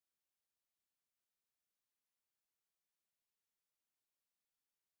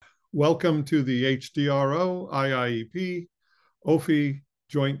Welcome to the HDRO, IIEP, OPHI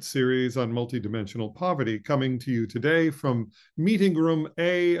joint series on multidimensional poverty, coming to you today from Meeting Room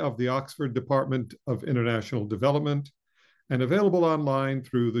A of the Oxford Department of International Development and available online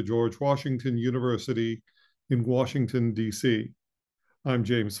through the George Washington University in Washington, D.C. I'm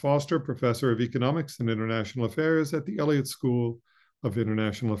James Foster, Professor of Economics and International Affairs at the Elliott School of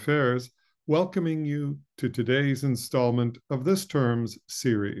International Affairs, welcoming you to today's installment of this term's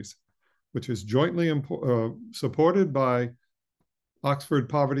series, which is jointly supported by Oxford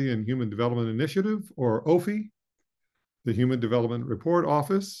Poverty and Human Development Initiative, or OPHI, the Human Development Report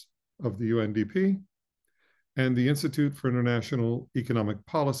Office of the UNDP, and the Institute for International Economic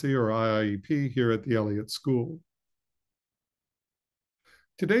Policy, or IIEP, here at the Elliott School.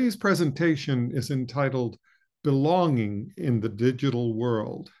 Today's presentation is entitled Belonging in the Digital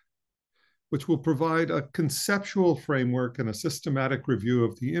World, which will provide a conceptual framework and a systematic review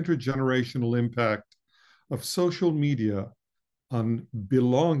of the intergenerational impact of social media on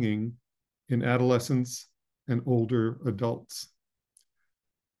belonging in adolescents and older adults.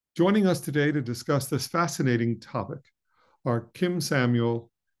 Joining us today to discuss this fascinating topic are Kim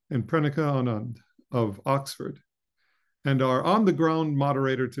Samuel and Prenika Anand of Oxford. And our on-the-ground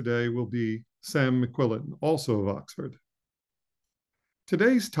moderator today will be Sam McQuillan, also of Oxford.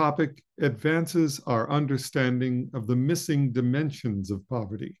 Today's topic advances our understanding of the missing dimensions of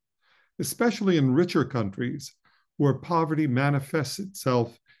poverty, especially in richer countries where poverty manifests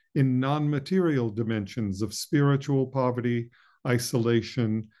itself in non-material dimensions of spiritual poverty,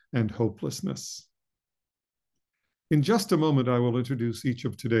 isolation, and hopelessness. In just a moment, I will introduce each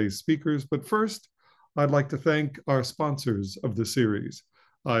of today's speakers, but first, I'd like to thank our sponsors of the series,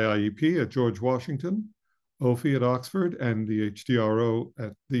 IIEP at George Washington, OPHI at Oxford, and the HDRO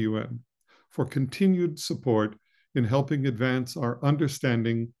at the UN, for continued support in helping advance our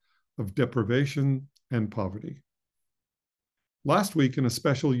understanding of deprivation and poverty. Last week, in a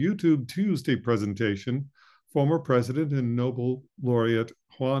special YouTube Tuesday presentation, former President and Nobel laureate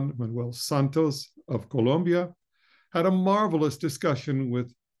Juan Manuel Santos of Colombia had a marvelous discussion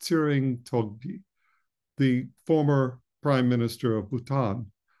with Tsering Togdi, the former Prime Minister of Bhutan,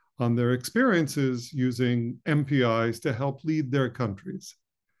 on their experiences using MPIs to help lead their countries.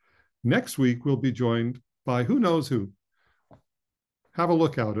 Next week, we'll be joined by who knows who. Have a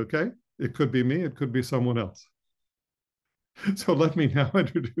look out, okay? It could be me, it could be someone else. So let me now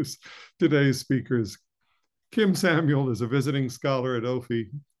introduce today's speakers. Kim Samuel is a visiting scholar at OPHI,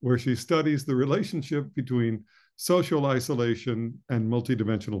 where she studies the relationship between social isolation and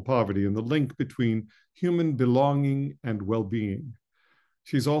multidimensional poverty and the link between human belonging and well-being.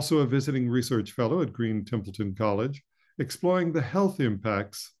 She's also a visiting research fellow at Green Templeton College, exploring the health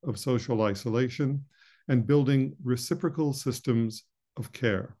impacts of social isolation and building reciprocal systems of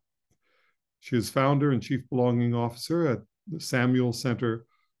care. She is founder and chief belonging officer at the Samuel Center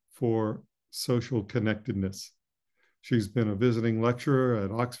for Social Connectedness. She's been a visiting lecturer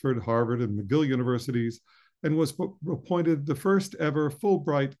at Oxford, Harvard, and McGill universities, and was appointed the first ever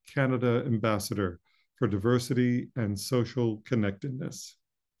Fulbright Canada ambassador for diversity and social connectedness.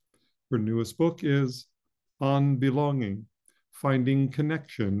 Her newest book is On Belonging, Finding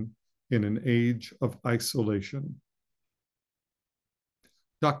Connection in an Age of Isolation.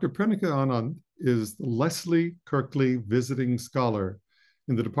 Dr. Prenika Anand is the Leslie Kirkley Visiting Scholar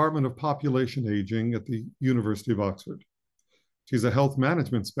in the Department of Population Aging at the University of Oxford. She's a health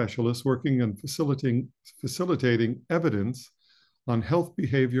management specialist working on facilitating evidence on health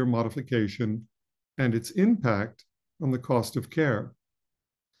behavior modification and its impact on the cost of care.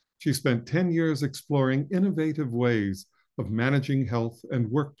 She spent 10 years exploring innovative ways of managing health and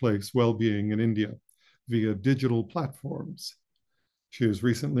workplace well-being in India via digital platforms. She has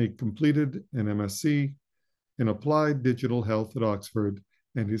recently completed an MSc in Applied Digital Health at Oxford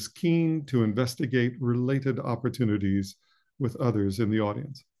and is keen to investigate related opportunities with others in the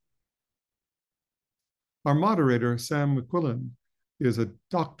audience. Our moderator, Sam McQuillan, is a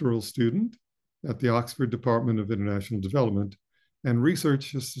doctoral student at the Oxford Department of International Development and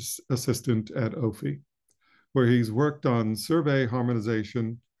research assistant at OPHI, where he's worked on survey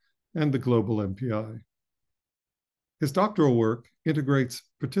harmonization and the global MPI. His doctoral work integrates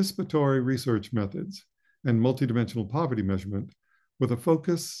participatory research methods and multidimensional poverty measurement with a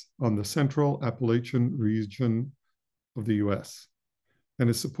focus on the Central Appalachian region of the US, and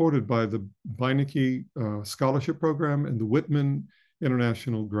is supported by the Beinecke Scholarship Program and the Whitman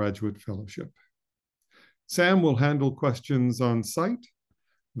International Graduate Fellowship. Sam will handle questions on site.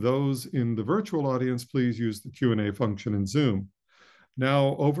 Those in the virtual audience, please use the Q&A function in Zoom.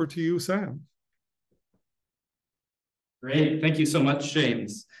 Now over to you, Sam. Great, thank you so much,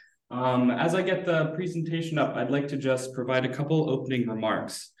 James. As I get the presentation up, I'd like to just provide a couple opening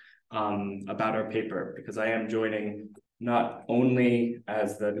remarks about our paper, because I am joining not only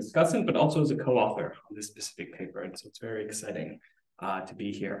as the discussant, but also as a co-author on this specific paper. And so it's very exciting to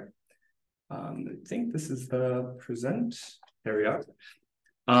be here. I think this is the present. There we are.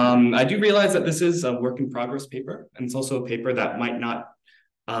 I do realize that this is a work in progress paper, and it's also a paper that might not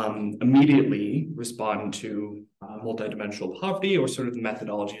immediately respond to multidimensional poverty or sort of the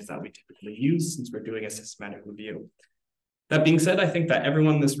methodologies that we typically use, since we're doing a systematic review. That being said, I think that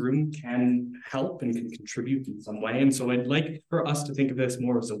everyone in this room can help and can contribute in some way. And so I'd like for us to think of this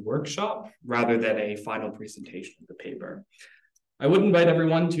more as a workshop rather than a final presentation of the paper. I would invite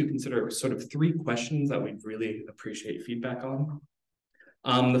everyone to consider sort of 3 questions that we'd really appreciate feedback on.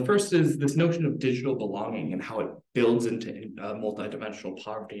 The first is this notion of digital belonging and how it builds into multidimensional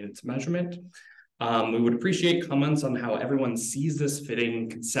poverty and its measurement. We would appreciate comments on how everyone sees this fitting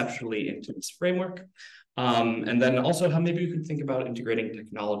conceptually into this framework. And then also how maybe we could think about integrating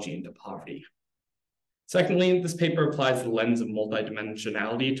technology into poverty. Secondly, this paper applies the lens of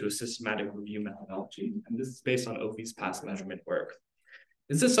multidimensionality to a systematic review methodology, and this is based on OPHI's past measurement work.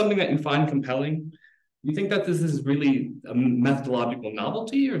 Is this something that you find compelling? Do you think that this is really a methodological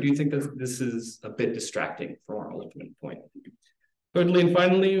novelty, or do you think that this is a bit distracting from our ultimate point? Thirdly and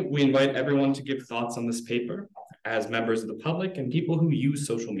finally, we invite everyone to give thoughts on this paper as members of the public and people who use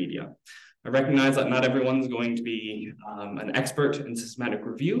social media. I recognize that not everyone's going to be an expert in systematic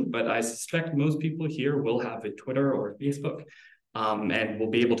review, but I suspect most people here will have a Twitter or a Facebook and will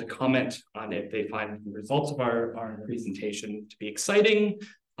be able to comment on if they find the results of our presentation to be exciting,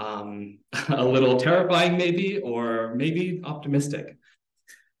 a little terrifying maybe, or maybe optimistic.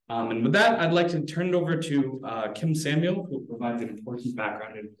 And with that, I'd like to turn it over to Kim Samuel, who provides an important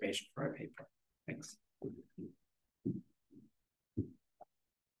background information for our paper. Thanks.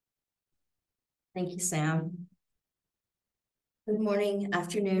 Thank you, Sam. Good morning,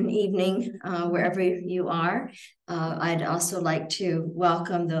 afternoon, evening, wherever you are. I'd also like to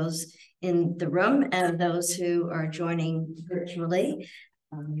welcome those in the room and those who are joining virtually.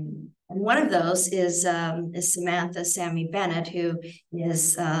 And one of those is Samantha Sammy Bennett, who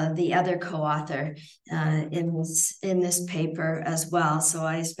is the other co-author in this paper as well. So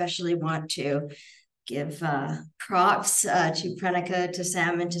I especially want to give props to Prenika, to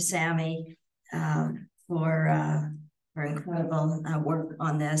Sam, and to Sammy for incredible work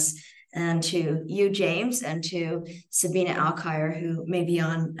on this, and to you, James, and to Sabina Alkire, who may be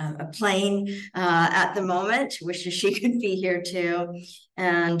on a plane at the moment, wishes she could be here too,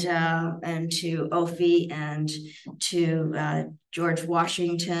 and to OPHI, and to George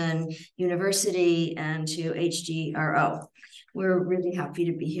Washington University, and to HDRO. We're really happy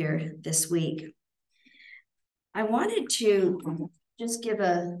to be here this week. I wanted to just give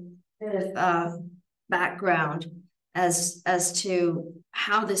a bit of background as to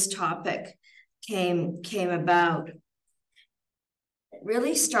how this topic came about. It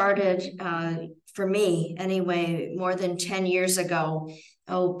really started for me anyway, more than 10 years ago,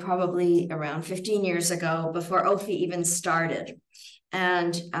 probably around 15 years ago, before OPHI even started.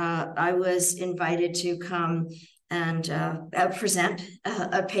 And I was invited to come and present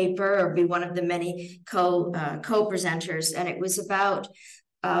a paper, or be one of the many co-presenters, and it was about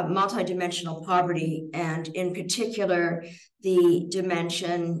multidimensional poverty, and in particular, the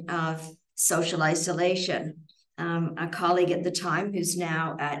dimension of social isolation. A colleague at the time, who's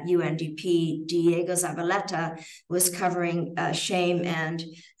now at UNDP, Diego Zabaleta, was covering shame and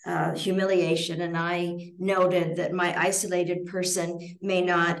humiliation, and I noted that my isolated person may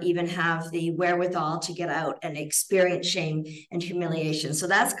not even have the wherewithal to get out and experience shame and humiliation. So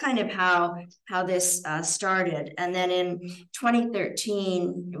that's kind of how this started. And then in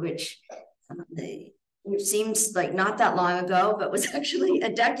 2013, which seems like not that long ago, but was actually a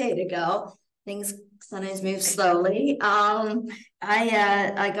decade ago, things sometimes move slowly.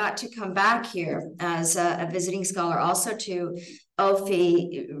 I got to come back here as a visiting scholar, also to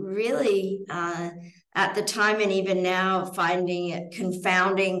OPHI, really at the time and even now finding it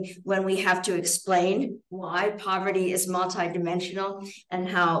confounding when we have to explain why poverty is multidimensional, and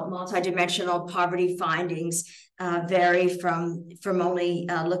how multidimensional poverty findings vary from only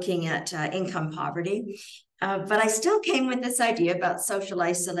looking at income poverty. But I still came with this idea about social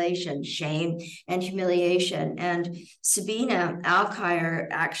isolation, shame, and humiliation. And Sabina Alkire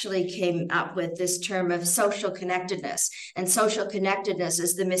actually came up with this term of social connectedness. And social connectedness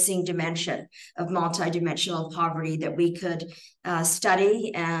is the missing dimension of multidimensional poverty that we could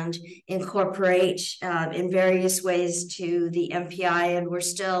study and incorporate in various ways to the MPI. And we're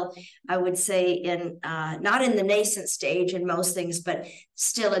still, I would say, in not in the nascent stage in most things, but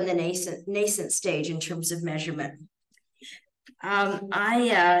still in the nascent stage in terms of measurement.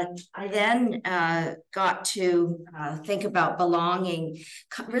 I then got to think about belonging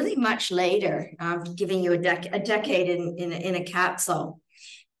really much later, giving you a decade in a capsule.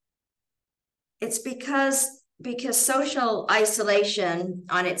 It's because social isolation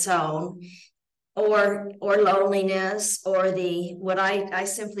on its own, or loneliness, or what I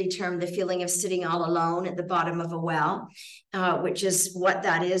simply term the feeling of sitting all alone at the bottom of a well, which is what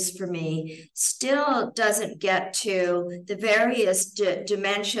that is for me, still doesn't get to the various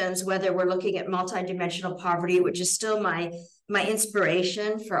dimensions, whether we're looking at multidimensional poverty, which is still my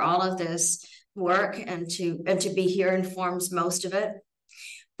inspiration for all of this work, and to be here informs most of it,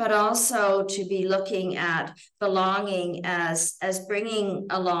 but also to be looking at belonging as bringing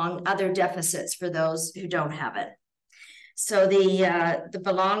along other deficits for those who don't have it. So the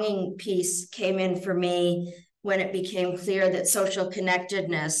belonging piece came in for me when it became clear that social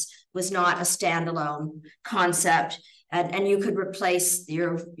connectedness was not a standalone concept. And you could replace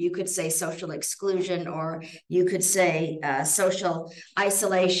you could say social exclusion, or you could say social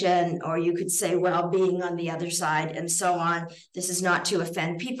isolation, or you could say well-being on the other side, and so on. This is not to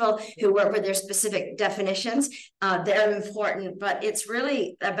offend people who work with their specific definitions. They're important, but it's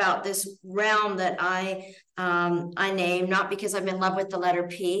really about this realm that I name, not because I'm in love with the letter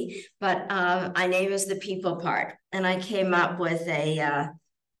P, but I name as the people part. And I came up with a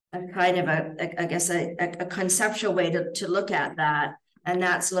kind of a conceptual way to look at that. And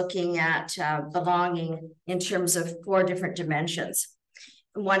that's looking at belonging in terms of 4 different dimensions.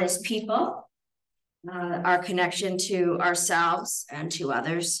 One is people, our connection to ourselves and to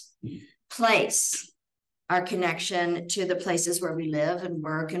others. Place, our connection to the places where we live and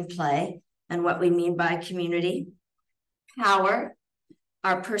work and play, and what we mean by community. Power,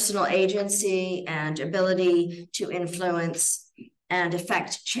 our personal agency and ability to influence and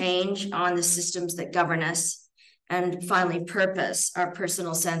affect change on the systems that govern us. And finally, purpose, our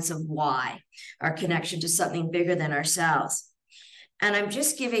personal sense of why, our connection to something bigger than ourselves. And I'm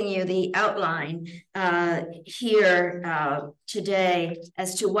just giving you the outline here today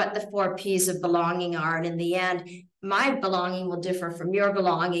as to what the 4 Ps of belonging are. And in the end, my belonging will differ from your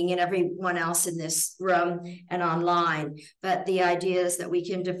belonging and everyone else in this room and online. But the idea is that we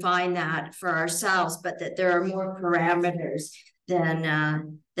can define that for ourselves, but that there are more parameters than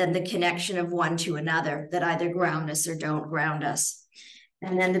the connection of one to another that either ground us or don't ground us.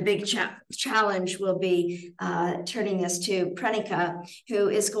 And then the big challenge will be turning this to Prenika, who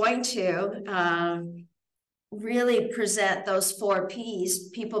is going to really present those 4 Ps,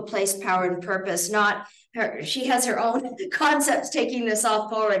 people, place, power, and purpose. Not her, she has her own concepts taking this all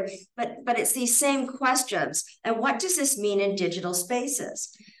forward, but it's these same questions. And what does this mean in digital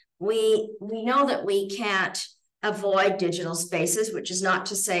spaces? We know that we can't avoid digital spaces, which is not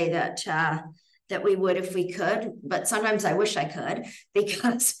to say that that we would if we could, but sometimes I wish I could,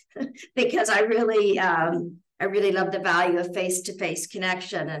 because I really love the value of face-to-face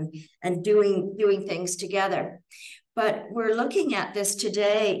connection and doing things together. But we're looking at this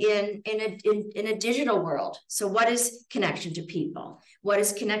today in a digital world. So what is connection to people? What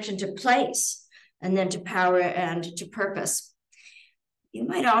is connection to place? And then to power and to purpose? You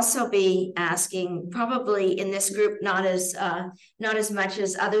might also be asking, probably in this group, not as much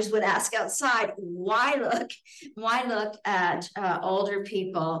as others would ask outside, why look at older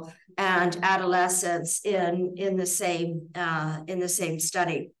people and adolescents in the same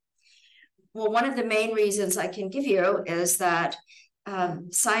study? Well, one of the main reasons I can give you is that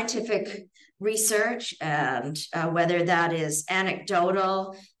scientific research, and whether that is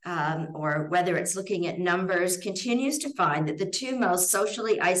anecdotal or whether it's looking at numbers, continues to find that the 2 most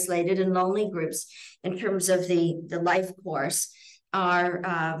socially isolated and lonely groups in terms of the life course are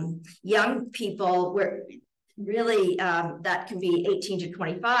young people, where really that can be 18 to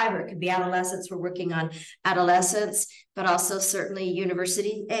 25, or it can be adolescents. We're working on adolescents, but also certainly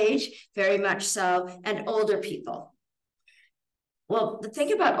university age, very much so, and older people. Well, the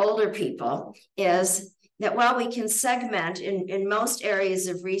thing about older people is that while we can segment in most areas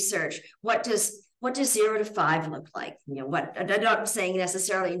of research, what does 0 to 5 look like? You know, I'm not saying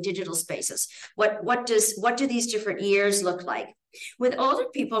necessarily in digital spaces. What do these different years look like? With older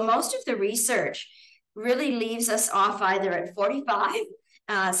people, most of the research really leaves us off either at 45.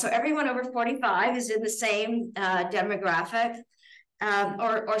 So everyone over 45 is in the same demographic,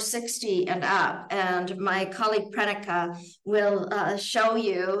 or 60 and up. And my colleague Prenika will show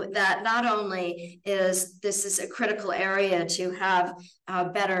you that not only is this a critical area to have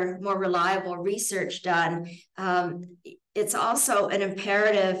better, more reliable research done, it's also an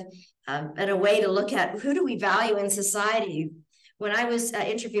imperative and a way to look at who do we value in society. When I was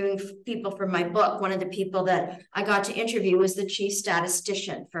interviewing people for my book, one of the people that I got to interview was the chief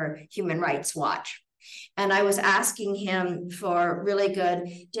statistician for Human Rights Watch. And I was asking him for really good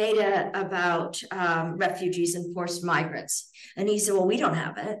data about refugees and forced migrants. And he said, well, we don't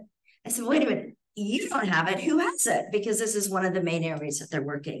have it. I said, wait a minute, you don't have it. Who has it? Because this is one of the main areas that they're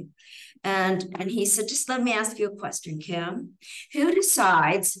working. And he said, just let me ask you a question, Kim. Who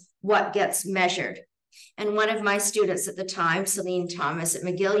decides what gets measured? And one of my students at the time, Celine Thomas at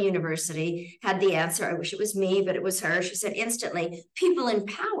McGill University, had the answer. I wish it was me, but it was her. She said instantly, people in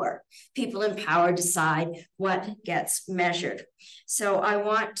power decide what gets measured. So I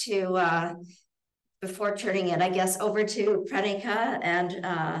want to, before turning it, I guess, over to Prenika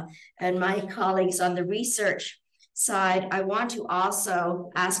and my colleagues on the research side, I want to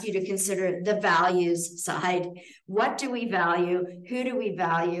also ask you to consider the values side. What do we value? Who do we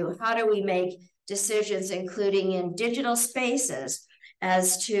value? How do we make decisions, including in digital spaces,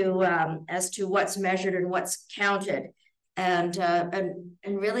 as to what's measured and what's counted, and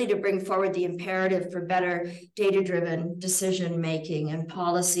really to bring forward the imperative for better data-driven decision making and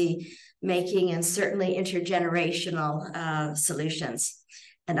policy making, and certainly intergenerational solutions.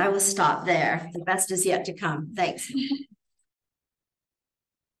 And I will stop there. The best is yet to come. Thanks.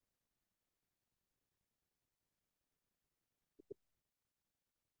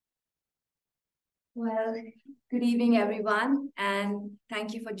 Well, good evening, everyone, and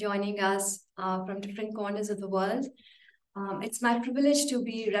thank you for joining us from different corners of the world. It's my privilege to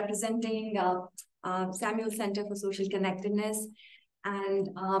be representing Samuel Center for Social Connectedness and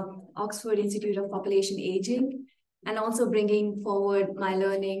Oxford Institute of Population Aging, and also bringing forward my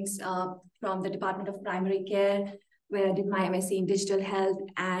learnings from the Department of Primary Care, where I did my MSc in Digital Health,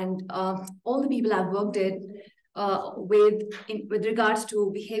 and all the people I've worked with regards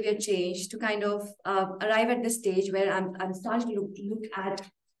to behavior change, to kind of arrive at the stage where I'm starting to look at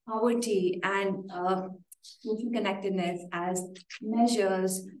poverty and social connectedness as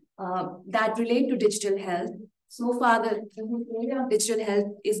measures that relate to digital health. So far, the area of digital health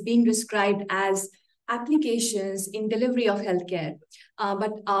is being described as applications in delivery of healthcare.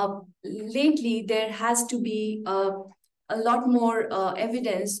 But lately, there has to be a lot more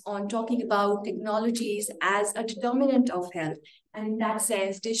evidence on talking about technologies as a determinant of health. And in that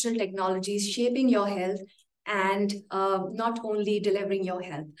sense, digital technologies shaping your health and not only delivering your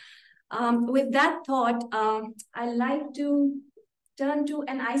health. With that thought, I like to turn to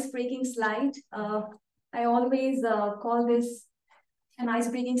an ice-breaking slide. I always call this an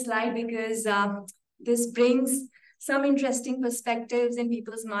ice-breaking slide because this brings some interesting perspectives in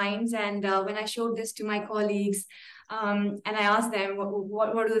people's minds. And when I showed this to my colleagues, and I asked them,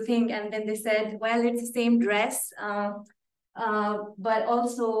 what do you think? And then they said, well, it's the same dress, but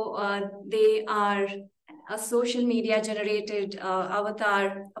also they are a social media generated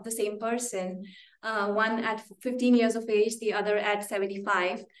avatar of the same person, one at 15 years of age, the other at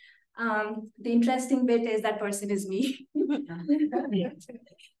 75. The interesting bit is that person is me.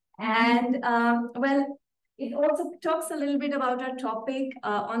 And well, it also talks a little bit about our topic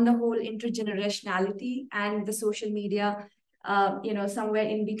on the whole intergenerationality and the social media, somewhere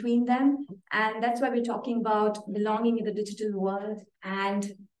in between them. And that's why we're talking about belonging in the digital world.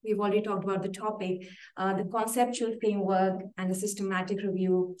 And we've already talked about the topic, the conceptual framework and the systematic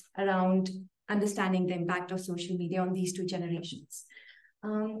review around understanding the impact of social media on these two generations.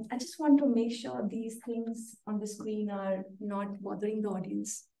 I just want to make sure these things on the screen are not bothering the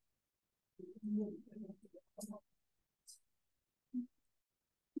audience.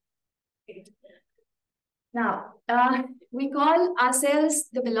 Now, we call ourselves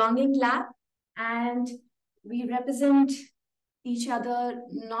the Belonging Lab, and we represent each other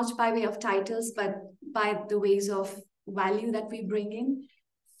not by way of titles, but by the ways of value that we bring in.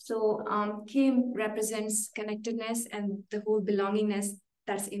 So Kim represents connectedness and the whole belongingness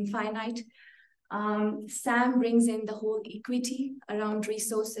that's infinite. Sam brings in the whole equity around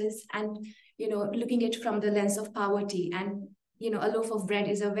resources and, looking at it from the lens of poverty. And, a loaf of bread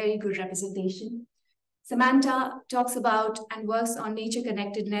is a very good representation. Samantha talks about and works on nature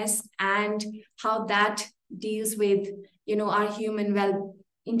connectedness and how that deals with, our human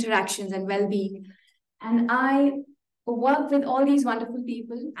interactions and well-being. And I work with all these wonderful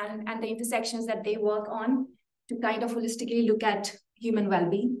people and the intersections that they work on to kind of holistically look at human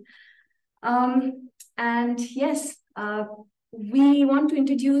well-being. And yes, we want to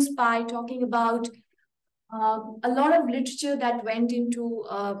introduce by talking about a lot of literature that went into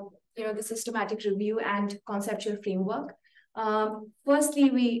the systematic review and conceptual framework. Firstly,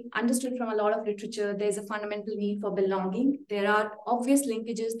 we understood from a lot of literature there's a fundamental need for belonging. There are obvious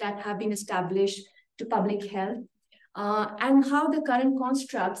linkages that have been established to public health, and how the current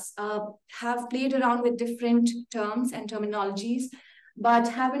constructs have played around with different terms and terminologies, but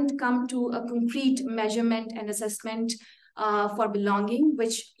haven't come to a concrete measurement and assessment for belonging,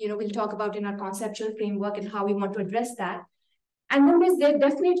 which we'll talk about in our conceptual framework and how we want to address that. And then there's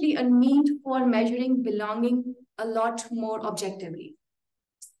definitely a need for measuring belonging a lot more objectively.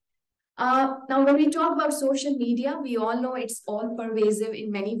 Now, when we talk about social media, we all know it's all pervasive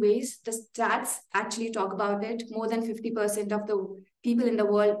in many ways. The stats actually talk about it. More than 50% of the people in the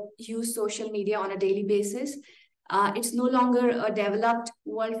world use social media on a daily basis. It's no longer a developed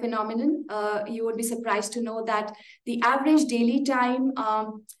world phenomenon. You would be surprised to know that the average daily time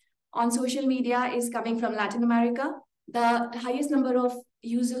on social media is coming from Latin America. The highest number of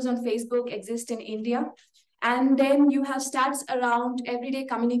users on Facebook exist in India. And then you have stats around everyday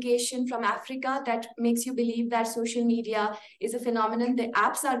communication from Africa that makes you believe that social media is a phenomenon. The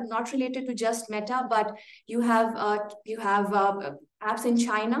apps are not related to just Meta, but you have apps in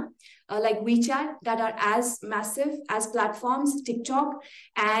China like WeChat that are as massive as platforms, TikTok,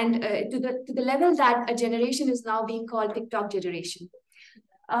 and to the level that a generation is now being called TikTok generation.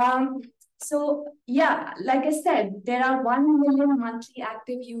 So yeah, like I said, there are 1 million monthly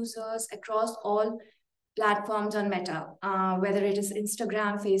active users across all platforms on Meta, whether it is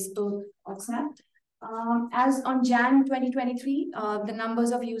Instagram, Facebook, WhatsApp. As on Jan 2023, the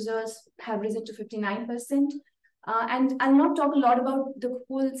numbers of users have risen to 59%. And I'll not talk a lot about the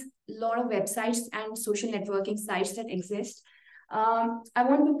whole lot of websites and social networking sites that exist. I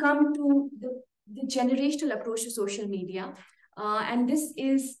want to come to the generational approach to social media. And this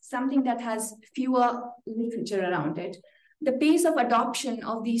is something that has fewer literature around it. The pace of adoption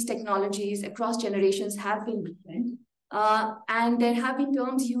of these technologies across generations have been different. And there have been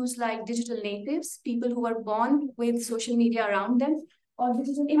terms used like digital natives, people who are born with social media around them, or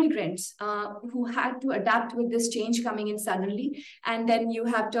digital immigrants who had to adapt with this change coming in suddenly. And then you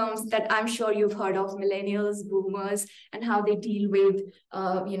have terms that I'm sure you've heard of, millennials, boomers, and how they deal with,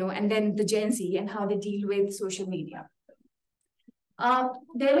 and then the Gen Z and how they deal with social media.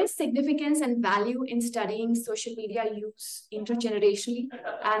 There is significance and value in studying social media use intergenerationally,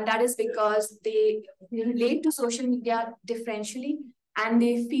 and that is because they relate to social media differentially and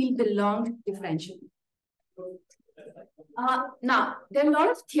they feel belonged differentially. Now, there are a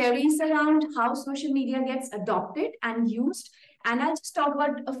lot of theories around how social media gets adopted and used, and I'll just talk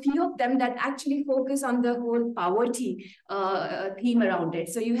about a few of them that actually focus on the whole poverty theme around it.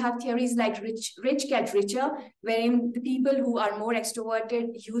 So you have theories like rich get richer, wherein the people who are more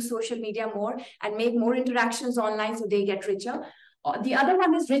extroverted use social media more and make more interactions online, so they get richer. The other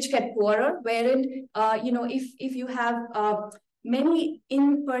one is rich get poorer, wherein if you have many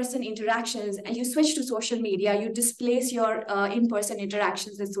in-person interactions and you switch to social media, you displace your in-person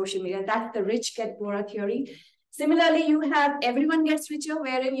interactions with social media. That's the rich get poorer theory. Similarly, you have everyone gets richer,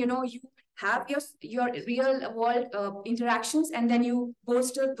 wherein you have your real world interactions, and then you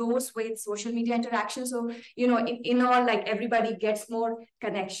bolster those with social media interactions. So in all, like, everybody gets more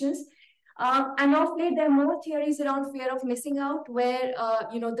connections. And of late, there are more theories around fear of missing out, where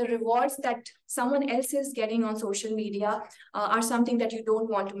the rewards that someone else is getting on social media are something that you don't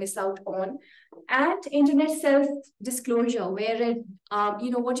want to miss out on. And internet self-disclosure, where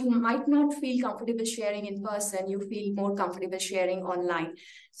what you might not feel comfortable sharing in person, you feel more comfortable sharing online.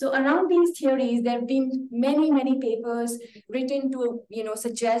 So around these theories, there have been many papers written to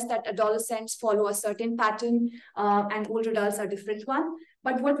suggest that adolescents follow a certain pattern and older adults are a different one.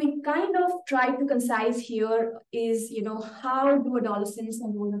 But what we kind of try to concise here is, how do adolescents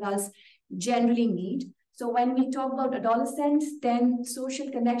and older adults generally meet? So when we talk about adolescents, then social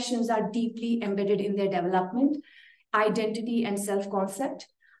connections are deeply embedded in their development, identity, and self-concept.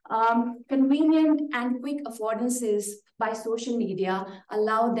 Convenient and quick affordances by social media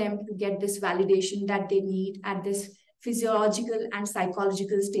allow them to get this validation that they need at this physiological and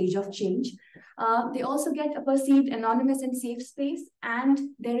psychological stage of change. They also get a perceived anonymous and safe space, and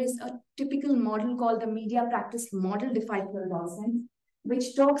there is a typical model called the media practice model defined for adolescents,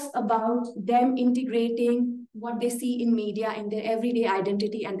 which talks about them integrating what they see in media in their everyday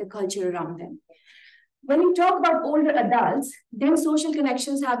identity and the culture around them. When we talk about older adults, then social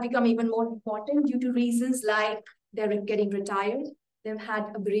connections have become even more important due to reasons like they're getting retired, they've had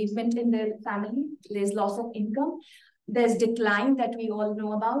a bereavement in their family, there's loss of income, there's decline that we all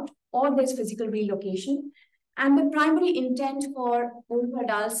know about, or there's physical relocation. And the primary intent for older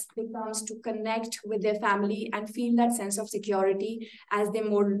adults becomes to connect with their family and feel that sense of security as they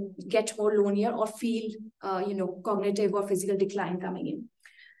get more lonelier or feel, cognitive or physical decline coming in.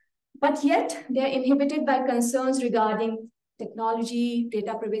 But yet they're inhibited by concerns regarding technology,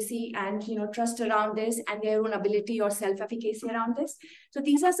 data privacy, and trust around this, and their own ability or self-efficacy around this. So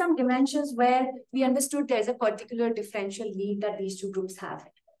these are some dimensions where we understood there's a particular differential need that these two groups have.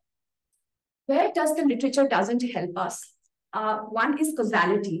 Where does the literature doesn't help us? One is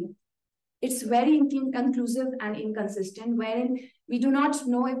causality. It's very inconclusive and inconsistent, wherein we do not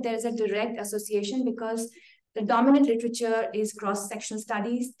know if there is a direct association because the dominant literature is cross-section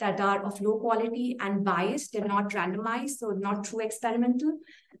studies that are of low quality and biased. They're not randomized, so not true experimental.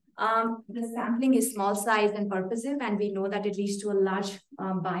 The sampling is small size and purposive, and we know that it leads to a large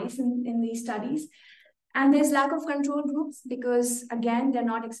bias in these studies. And there's lack of control groups because, again, they're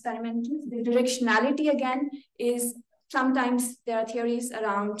not experimental. The directionality, again, is sometimes there are theories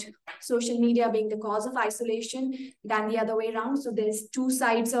around social media being the cause of isolation than the other way around. So there's two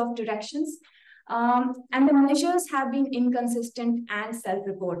sides of directions. And the measures have been inconsistent and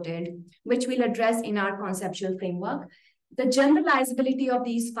self-reported, which we'll address in our conceptual framework. The generalizability of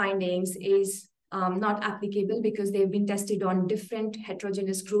these findings is not applicable because they've been tested on different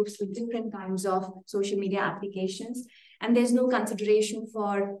heterogeneous groups with different kinds of social media applications. And there's no consideration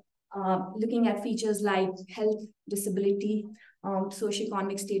for looking at features like health, disability,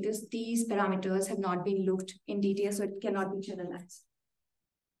 socioeconomic status. These parameters have not been looked in detail, so it cannot be generalized.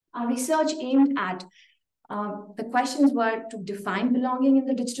 Our research aimed at the questions were to define belonging in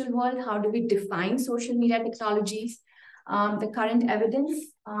the digital world. How do we define social media technologies? The current evidence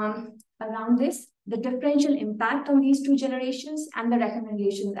around this, the differential impact on these two generations, and the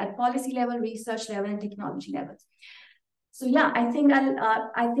recommendations at policy level, research level, and technology levels. So yeah, I think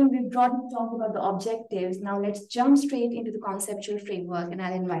we've broadly talked about the objectives. Now let's jump straight into the conceptual framework, and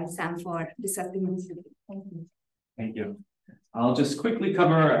I'll invite Sam for discussing this. Thank you. Thank you. I'll just quickly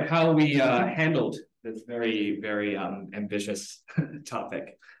cover how we handled this very, very ambitious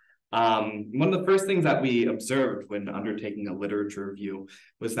topic. One of the first things that we observed when undertaking a literature review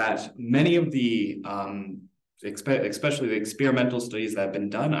was that many of the, especially the experimental studies that have been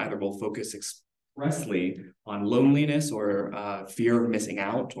done, either will focus expressly on loneliness or fear of missing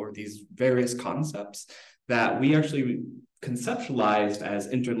out, or these various concepts that we actually conceptualized as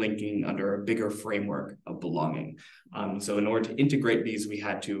interlinking under a bigger framework of belonging. So in order to integrate these, we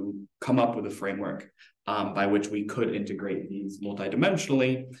had to come up with a framework by which we could integrate these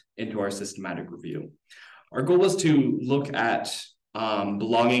multidimensionally into our systematic review. Our goal was to look at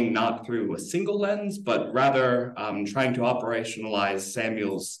belonging not through a single lens, but rather trying to operationalize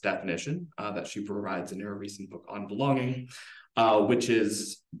Samuel's definition that she provides in her recent book on belonging, which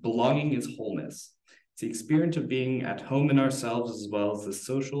is belonging is wholeness. It's the experience of being at home in ourselves, as well as the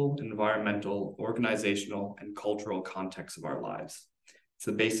social, environmental, organizational, and cultural context of our lives. It's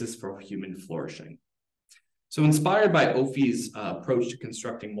the basis for human flourishing. So inspired by OPHI's approach to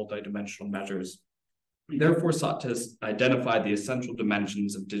constructing multidimensional measures, we therefore sought to identify the essential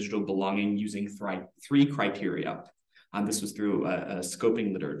dimensions of digital belonging using three criteria. This was through a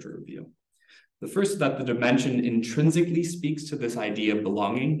scoping literature review. The first is that the dimension intrinsically speaks to this idea of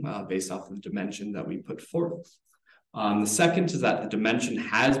belonging based off of the dimension that we put forth. The second is that the dimension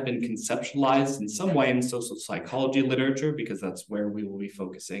has been conceptualized in some way in social psychology literature, because that's where we will be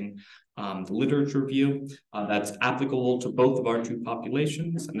focusing the literature review. That's applicable to both of our two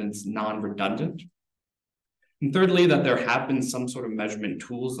populations, and it's non-redundant. And thirdly, that there have been some sort of measurement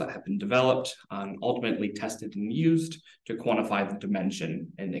tools that have been developed, ultimately tested and used to quantify the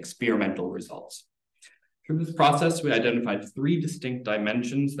dimension in experimental results. Through this process, we identified three distinct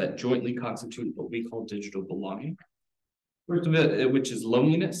dimensions that jointly constitute what we call digital belonging. First of it, which is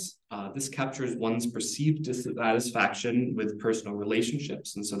loneliness. This captures one's perceived dissatisfaction with personal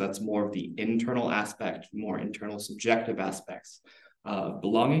relationships. And so that's more of the internal aspect, more internal subjective aspects of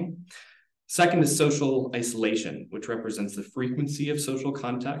belonging. Second is social isolation, which represents the frequency of social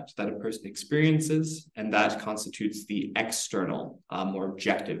contact that a person experiences, and that constitutes the external, more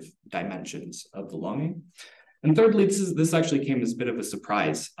objective dimensions of belonging. And thirdly, this actually came as a bit of a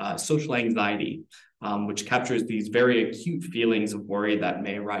surprise, social anxiety, which captures these very acute feelings of worry that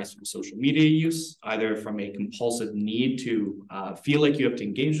may arise from social media use, either from a compulsive need to feel like you have to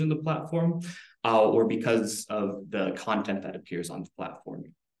engage in the platform, or because of the content that appears on the platform.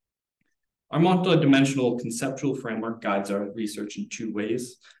 Our multidimensional conceptual framework guides our research in two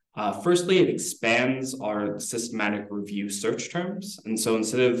ways. Firstly, it expands our systematic review search terms. And so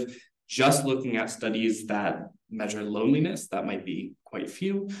instead of just looking at studies that measure loneliness, that might be quite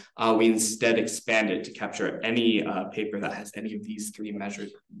few, we instead expand it to capture any paper that has any of these three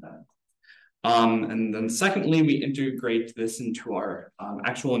measures in them. And then secondly, we integrate this into our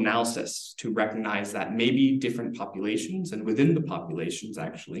actual analysis to recognize that maybe different populations, and within the populations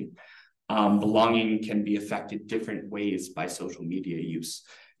actually, belonging can be affected different ways by social media use.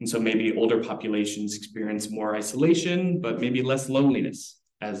 And so maybe older populations experience more isolation, but maybe less loneliness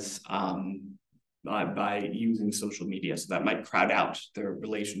as by using social media. So that might crowd out their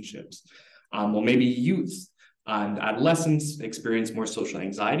relationships. Well, maybe youth and adolescents experience more social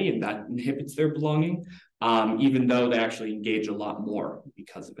anxiety, and that inhibits their belonging, even though they actually engage a lot more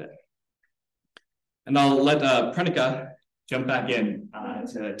because of it. And I'll let Prenika jump back in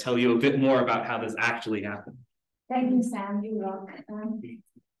to tell you a bit more about how this actually happened. Thank you, Sam. You rock.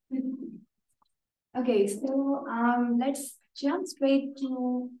 Okay, so let's jump straight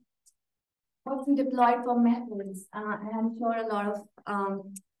to what we deployed for methods. And I'm sure a lot of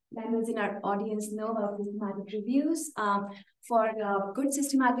members in our audience know about systematic reviews. For good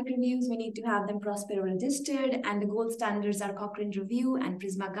systematic reviews, we need to have them Prospero registered, and the gold standards are Cochrane Review and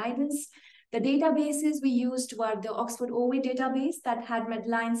Prisma Guidance. The databases we used were the Oxford OPHI database that had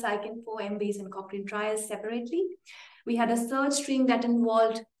Medline, PsycInfo, Embase, and Cochrane trials separately. We had a search string that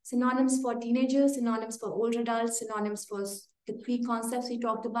involved synonyms for teenagers, synonyms for older adults, synonyms for the three concepts we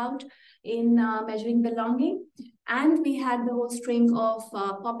talked about in measuring belonging. And we had the whole string of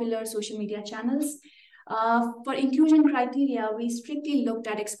popular social media channels. For inclusion criteria, we strictly looked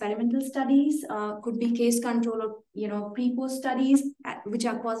at experimental studies, could be case control or pre-post studies, which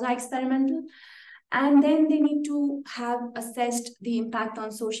are quasi-experimental. And then they need to have assessed the impact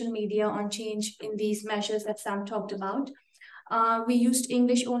on social media on change in these measures that Sam talked about. We used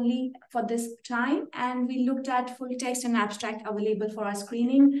English only for this time, and we looked at full text and abstract available for our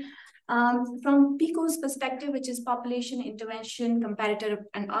screening. From PICO's perspective, which is population, intervention, comparator,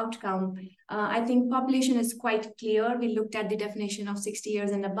 and outcome, I think population is quite clear. We looked at the definition of 60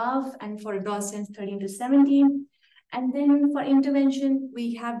 years and above, and for adolescents, 13 to 17. And then for intervention,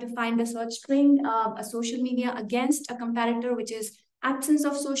 we have defined a search string, a social media against a comparator, which is absence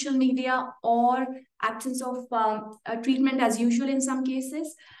of social media or absence of treatment as usual in some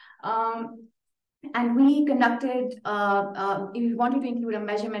cases. And we conducted, we wanted to include a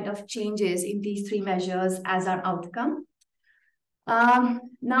measurement of changes in these three measures as our outcome.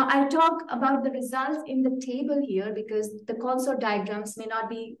 Now I'll talk about the results in the table here because the consort diagrams may not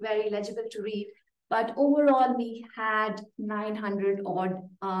be very legible to read, but overall we had 900 odd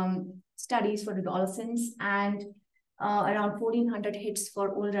studies for adolescents and around 1,400 hits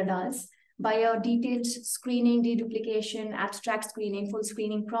for older adults by a detailed screening, deduplication, abstract screening, full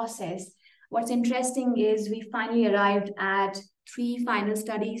screening process. What's interesting is we finally arrived at 3 final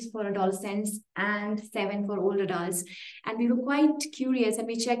studies for adolescents and 7 for older adults. And we were quite curious and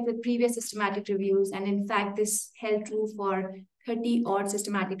we checked with previous systematic reviews. And in fact, this held true for 30 odd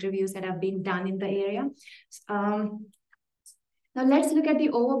systematic reviews that have been done in the area. Now let's look at the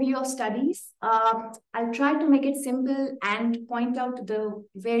overview of studies. I'll try to make it simple and point out the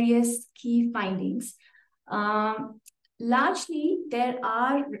various key findings. Largely, there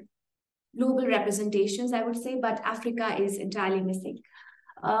are global representations, I would say, but Africa is entirely missing.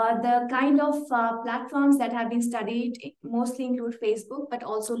 The kind of platforms that have been studied mostly include Facebook, but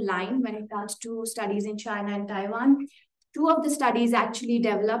also Line when it comes to studies in China and Taiwan. 2 of the studies actually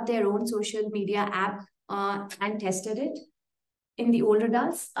developed their own social media app and tested it in the older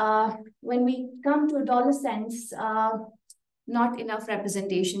adults. When we come to adolescents, not enough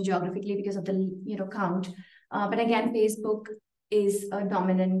representation geographically because of the count. But again, Facebook is a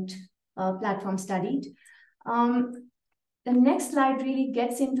dominant platform studied. The next slide really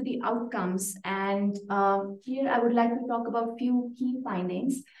gets into the outcomes. And here I would like to talk about a few key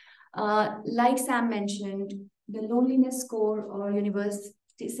findings. Like Sam mentioned, the loneliness score or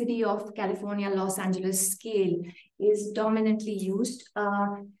University of California, Los Angeles scale is dominantly used.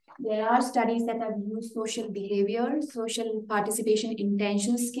 There are studies that have used social behavior, social participation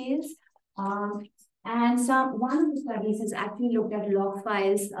intention scales. And one of the studies has actually looked at log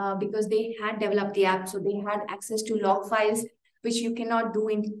files because they had developed the app, so they had access to log files, which you cannot do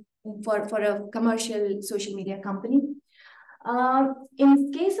for a commercial social media company.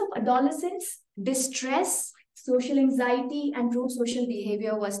 In case of adolescents, distress, social anxiety, and pro-social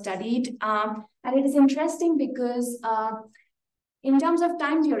behavior was studied. And it is interesting because In terms of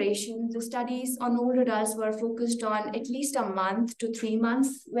time duration, the studies on older adults were focused on at least a month to 3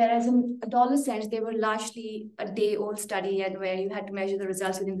 months, whereas in adolescents, they were largely a day-old study and where you had to measure the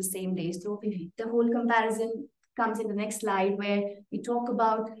results within the same day. So the whole comparison comes in the next slide where we talk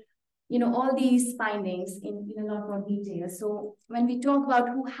about all these findings in a lot more detail. So when we talk about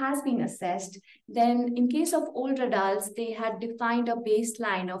who has been assessed, then in case of older adults, they had defined a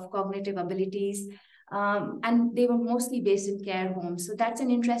baseline of cognitive abilities, and they were mostly based in care homes. So that's an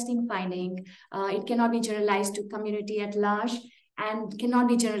interesting finding. It cannot be generalized to community at large and cannot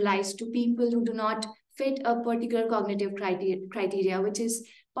be generalized to people who do not fit a particular cognitive criteria, which is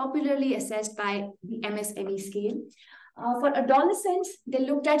popularly assessed by the MSME scale. For adolescents, they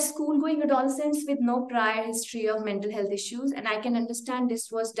looked at school-going adolescents with no prior history of mental health issues, and I can understand this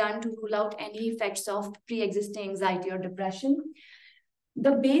was done to rule out any effects of pre-existing anxiety or depression.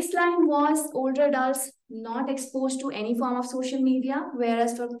 The baseline was older adults not exposed to any form of social media,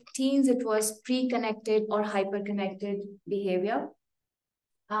 whereas for teens, it was pre-connected or hyper-connected behavior.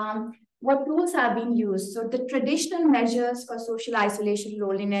 What tools have been used? So the traditional measures for social isolation,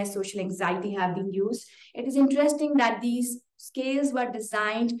 loneliness, social anxiety have been used. It is interesting that these scales were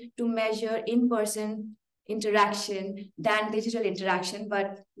designed to measure in-person interaction than digital interaction,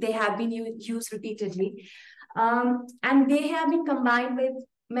 but they have been used repeatedly. And they have been combined with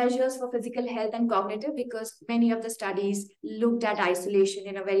measures for physical health and cognitive because many of the studies looked at isolation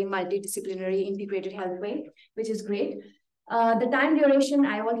in a very multidisciplinary integrated health way, which is great. The time duration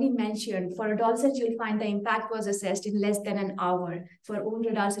I already mentioned. For adolescents, you'll find the impact was assessed in less than an hour. For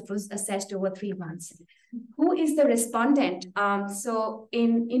older adults, it was assessed over 3 months. Who is the respondent? So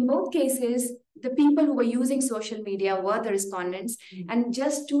in both cases, the people who were using social media were the respondents, and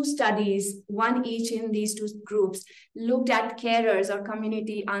just 2 studies, one each in these 2 groups, looked at carers or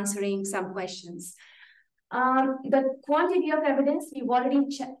community answering some questions. The quantity of evidence, we've already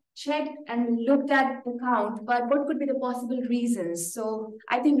checked and looked at the count, but what could be the possible reasons? So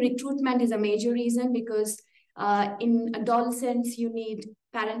I think recruitment is a major reason because in adolescents, you need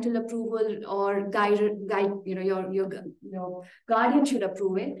parental approval or your guardian should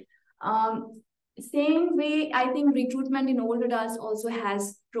approve it. Same way, I think recruitment in older adults also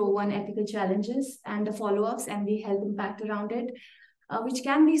has pro-1 ethical challenges and the follow-ups and the health impact around it, which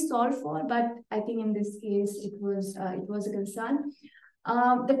can be solved for, but I think in this case, it was a concern.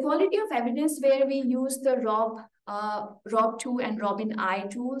 The quality of evidence where we use the ROB2 and ROBIN-I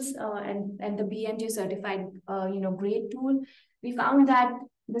tools and the BMJ certified grade tool, we found that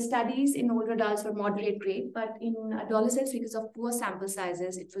the studies in older adults were moderate grade, but in adolescents, because of poor sample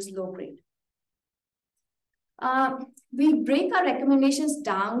sizes, it was low grade. We break our recommendations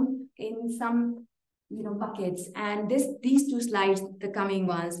down in some buckets, and these 2 slides, the coming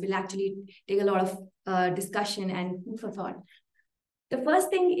ones, will actually take a lot of discussion and food for thought. The first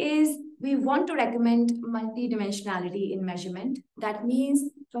thing is we want to recommend multidimensionality in measurement. That means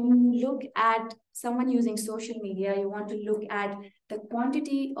when you look at someone using social media, you want to look at the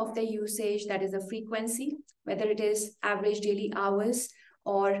quantity of their usage, that is the frequency, whether it is average daily hours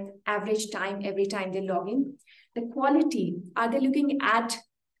or average time every time they log in. The quality, are they looking at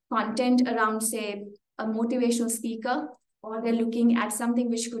content around, say, a motivational speaker, or they're looking at something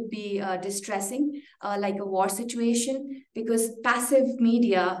which could be distressing, like a war situation, because passive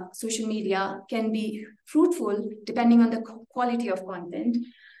media, social media, can be fruitful depending on the quality of content.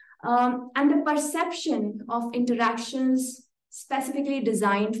 And the perception of interactions specifically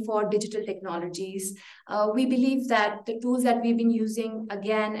designed for digital technologies. We believe that the tools that we've been using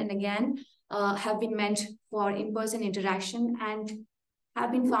again and again have been meant for in-person interaction and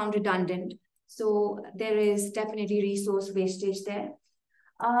have been found redundant. So there is definitely resource wastage there.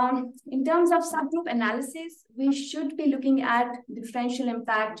 In terms of subgroup analysis, we should be looking at differential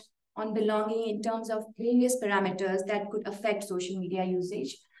impact on belonging in terms of various parameters that could affect social media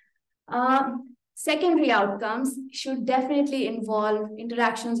usage. Secondary outcomes should definitely involve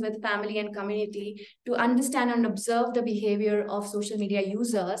interactions with family and community to understand and observe the behavior of social media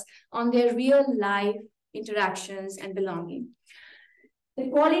users on their real life interactions and belonging. The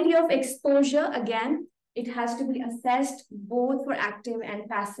quality of exposure, again, it has to be assessed both for active and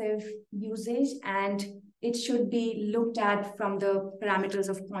passive usage, and it should be looked at from the parameters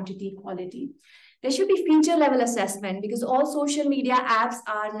of quantity, quality. There should be feature level assessment because all social media apps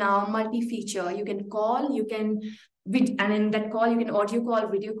are now multi-feature. You can call, and in that call, you can audio call,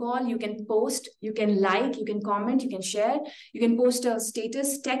 video call, you can post, you can like, you can comment, you can share, you can post a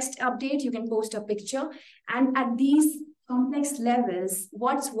status text update, you can post a picture. And at these complex levels,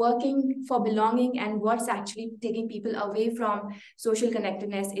 what's working for belonging and what's actually taking people away from social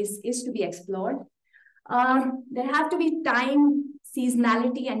connectedness is to be explored. There have to be time,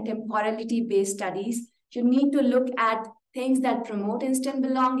 seasonality, and temporality-based studies. You need to look at things that promote instant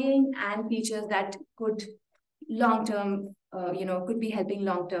belonging and features that could long-term, could be helping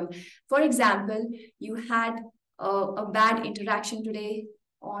long-term. For example, you had a bad interaction today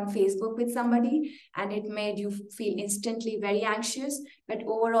on Facebook with somebody, and it made you feel instantly very anxious. But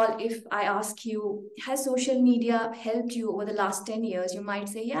overall, if I ask you, has social media helped you over the last 10 years? You might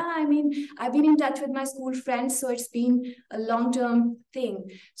say, yeah, I mean, I've been in touch with my school friends, so it's been a long-term thing.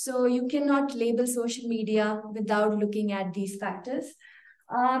 So you cannot label social media without looking at these factors.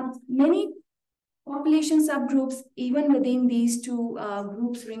 Many population subgroups, even within these two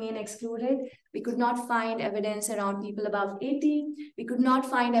groups, remain excluded. We could not find evidence around people above 80. We could not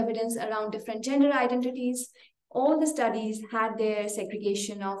find evidence around different gender identities. All the studies had their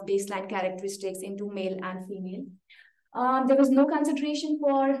segregation of baseline characteristics into male and female. There was no consideration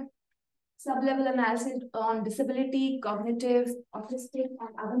for sub-level analysis on disability, cognitive, autistic,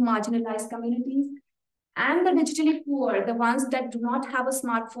 and other marginalized communities. And the digitally poor, the ones that do not have a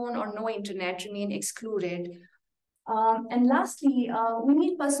smartphone or no internet, remain excluded. And lastly, we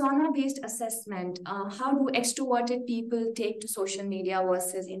need persona-based assessment. How do extroverted people take to social media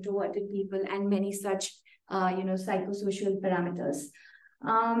versus introverted people, and many such psychosocial parameters.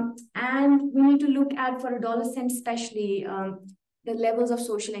 And we need to look at, for adolescents especially, the levels of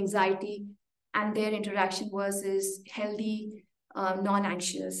social anxiety and their interaction versus healthy,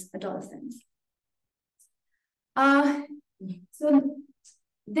 non-anxious adolescents. So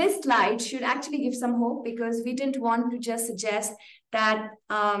this slide should actually give some hope, because we didn't want to just suggest that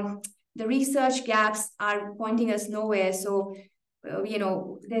the research gaps are pointing us nowhere. So,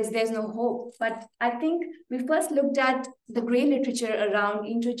 there's no hope. But I think we first looked at the gray literature around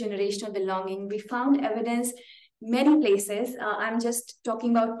intergenerational belonging. We found evidence many places. I'm just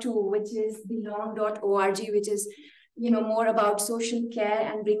talking about two, which is belong.org, which is more about social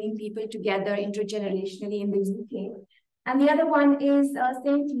care and bringing people together intergenerationally in the UK. And the other one is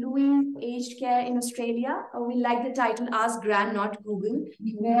St. Louis Aged Care in Australia. We like the title, Ask Gran, Not Google,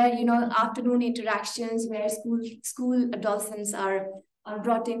 where, afternoon interactions, where school adolescents are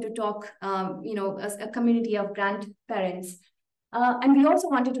brought in to talk, as a community of grandparents. And we also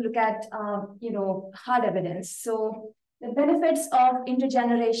wanted to look at, hard evidence. So the benefits of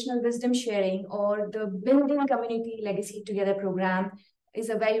intergenerational wisdom sharing, or the Building Community Legacy Together program, is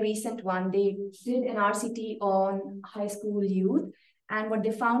a very recent one. They did an RCT on high school youth. And what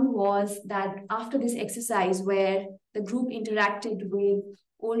they found was that after this exercise, where the group interacted with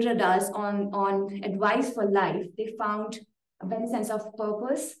older adults on advice for life, they found a better sense of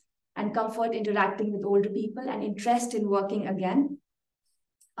purpose and comfort interacting with older people and interest in working again.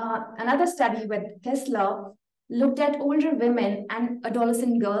 Another study with Tesla looked at older women and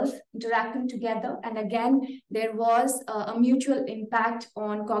adolescent girls interacting together. And again, there was a mutual impact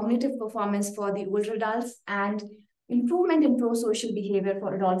on cognitive performance for the older adults and improvement in pro-social behavior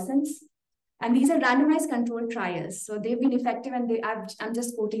for adolescents. And these are randomized controlled trials. So they've been effective, and I'm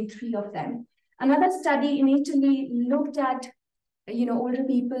just quoting 3 of them. Another study in Italy looked at older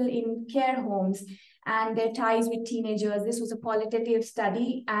people in care homes and their ties with teenagers. This was a qualitative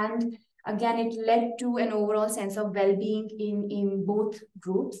study, and again, it led to an overall sense of well-being in both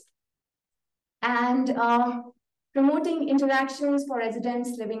groups. And promoting interactions for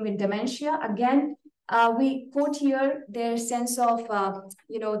residents living with dementia. Again, we quote here their sense of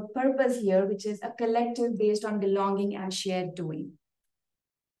purpose here, which is a collective based on belonging and shared doing.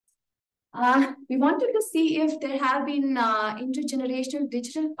 We wanted to see if there have been intergenerational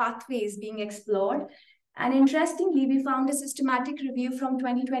digital pathways being explored. And interestingly, we found a systematic review from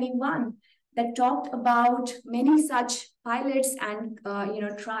 2021 that talked about many such pilots and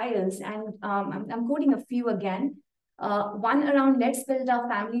trials. And I'm quoting a few again. One around Let's Build Our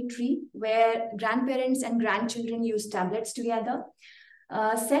Family Tree, where grandparents and grandchildren use tablets together.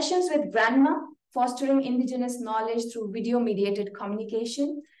 Sessions with grandma, fostering indigenous knowledge through video-mediated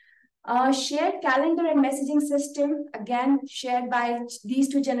communication. Shared calendar and messaging system, again, shared by these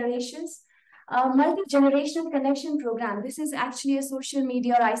 2 generations. Multi-generational connection program. This is actually a social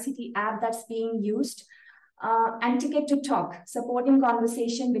media or ICT app that's being used. And Ticket to Talk, supporting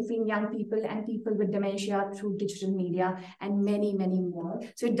conversation between young people and people with dementia through digital media, and many, many more.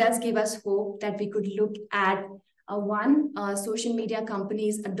 So it does give us hope that we could look at social media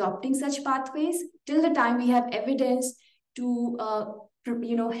companies adopting such pathways till the time we have evidence to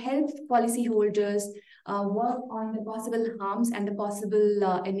help policyholders work on the possible harms and the possible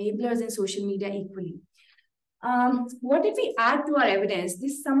enablers in social media equally. What did we add to our evidence?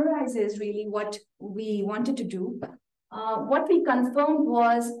 This summarizes really what we wanted to do. what we confirmed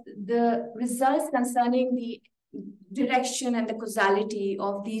was the results concerning the direction and the causality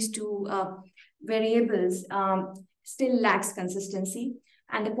of these two variables still lacks consistency,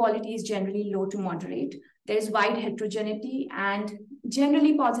 and the quality is generally low to moderate. There is wide heterogeneity and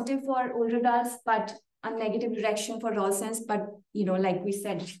generally positive for older adults, but a negative direction for adolescents, but like we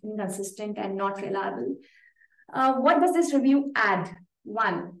said, inconsistent and not reliable. What does this review add?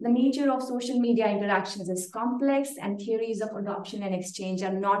 One, the nature of social media interactions is complex and theories of adoption and exchange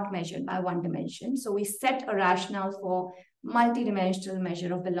are not measured by one dimension. So we set a rationale for multidimensional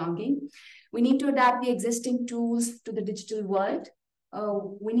measure of belonging. We need to adapt the existing tools to the digital world.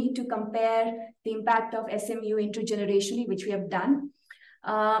 We need to compare the impact of SMU intergenerationally, which we have done.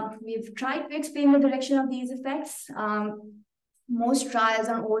 We've tried to explain the direction of these effects. Most trials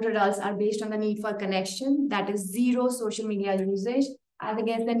on older adults are based on the need for connection, that is zero social media usage, as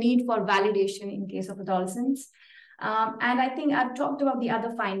against the need for validation in case of adolescents. And I think I've talked about the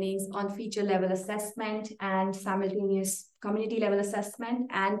other findings on feature level assessment and simultaneous community level assessment,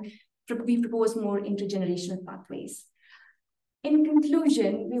 and we propose more intergenerational pathways. In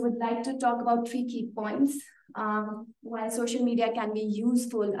conclusion, we would like to talk about 3 key points. While social media can be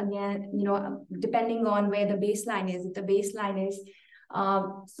useful, again, depending on where the baseline is. If the baseline is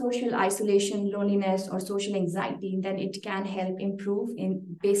social isolation, loneliness, or social anxiety, then it can help improve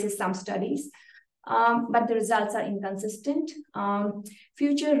in basis some studies. But the results are inconsistent.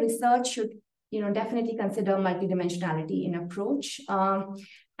 Future research should, definitely consider multidimensionality in approach.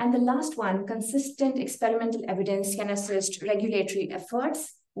 And the last one, consistent experimental evidence can assist regulatory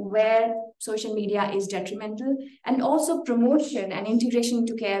efforts where social media is detrimental, and also promotion and integration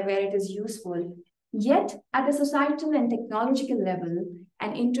into care where it is useful. Yet, at the societal and technological level,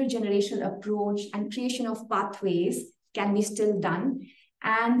 an intergenerational approach and creation of pathways can be still done.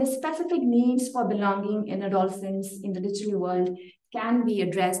 And the specific needs for belonging in adolescents in the digital world can be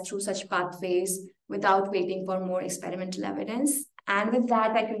addressed through such pathways without waiting for more experimental evidence. And with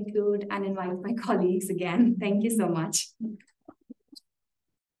that, I conclude and invite my colleagues again. Thank you so much.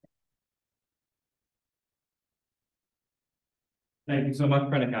 Thank you so much,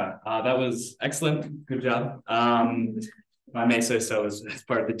 Prenika. That was excellent. Good job. If I may say so as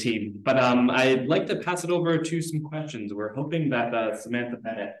part of the team. But I'd like to pass it over to some questions. We're hoping that Samantha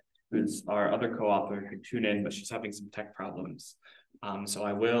Bennett, who's our other co-author, could tune in, but she's having some tech problems. So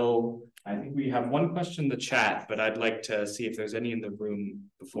I think we have one question in the chat, but I'd like to see if there's any in the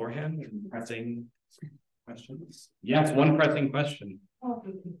room beforehand. Pressing questions? Yes, one pressing question. Oh,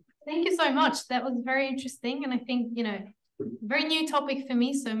 thank you so much. That was very interesting. And I think, very new topic for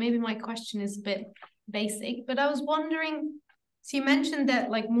me. So maybe my question is a bit basic, but I was wondering, so you mentioned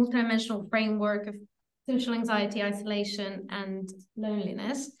that like multidimensional framework of social anxiety, isolation, and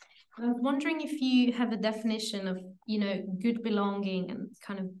loneliness. And I was wondering if you have a definition of, good belonging and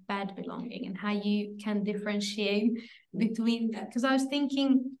kind of bad belonging, and how you can differentiate between that. Because I was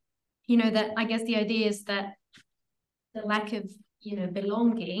thinking, that I guess the idea is that the lack of,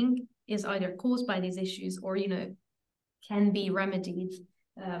 belonging is either caused by these issues or, can be remedied.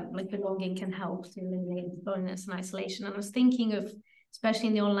 Like belonging can help to eliminate loneliness and isolation. And I was thinking of, especially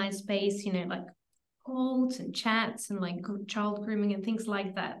in the online space, like calls and chats and like child grooming and things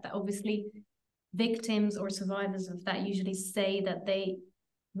like that, that obviously victims or survivors of that usually say that they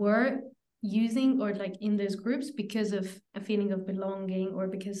were using or like in those groups because of a feeling of belonging or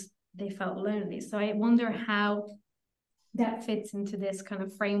because they felt lonely. So I wonder how that fits into this kind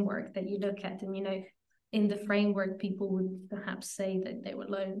of framework that you look at. And, in the framework, people would perhaps say that they were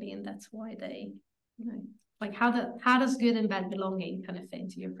lonely and that's why they, like how does good and bad belonging kind of fit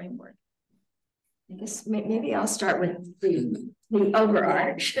into your framework? I guess maybe I'll start with the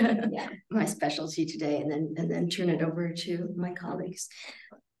overarch, my specialty today, and then turn it over to my colleagues.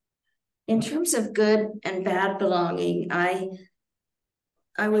 In terms of good and bad belonging, I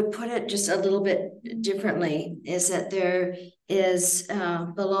would put it just a little bit differently, is that there is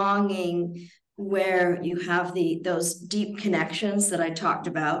belonging where you have those deep connections that I talked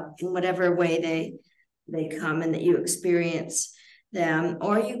about in whatever way they come and that you experience them.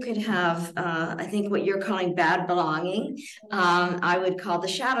 Or you could have, I think what you're calling bad belonging, I would call the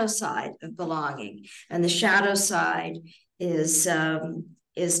shadow side of belonging. And the shadow side is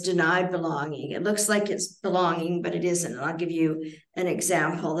denied belonging. It looks like it's belonging, but it isn't. And I'll give you an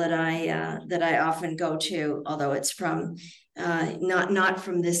example that I often go to, although it's from not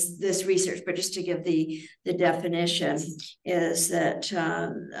from this research, but just to give the definition, is that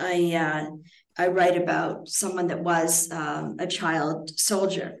I write about someone that was a child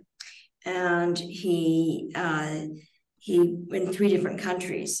soldier, and he in 3 different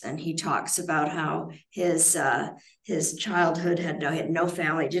countries, and he talks about how his childhood had no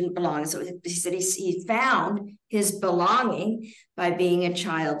family, didn't belong. So he said he found his belonging by being a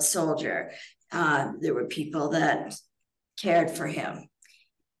child soldier. There were people that cared for him,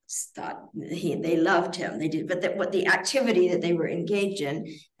 thought they loved him. They did, but what the activity that they were engaged in,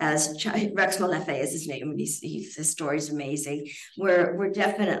 as Rex Molefe is his name, his story is amazing, were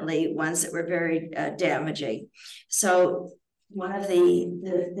definitely ones that were very damaging. So one of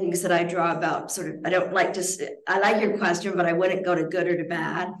the things that I draw about, sort of, I like your question, but I wouldn't go to good or to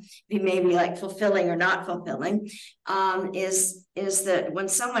bad. It may be like fulfilling or not fulfilling, is that when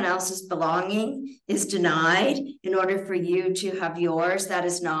someone else's belonging is denied in order for you to have yours, that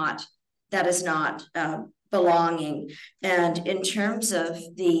is not belonging. And in terms of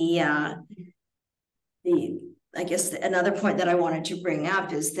I guess another point that I wanted to bring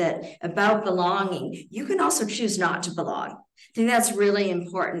up is that about belonging, you can also choose not to belong. I think that's really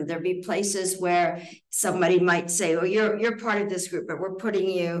important. There'll be places where somebody might say, "Oh, you're part of this group, but we're putting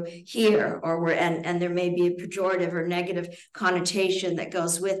you here," or and there may be a pejorative or negative connotation that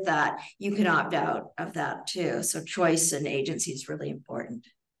goes with that. You can opt out of that too. So choice and agency is really important.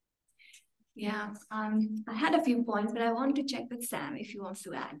 Yeah, I had a few points, but I want to check with Sam if he wants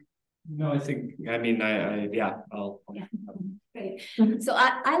to add. No, I'll. Yeah, great. So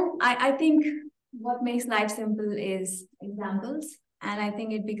I think what makes life simple is examples. And I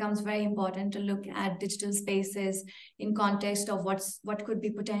think it becomes very important to look at digital spaces in context of what could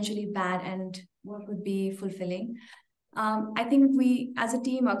be potentially bad and what could be fulfilling. I think we as a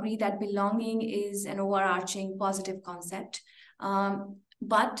team agree that belonging is an overarching positive concept.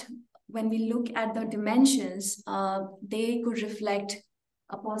 But when we look at the dimensions, they could reflect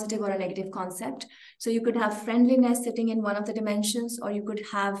a positive or a negative concept. So you could have friendliness sitting in one of the dimensions, or you could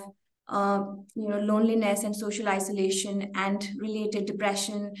have loneliness and social isolation and related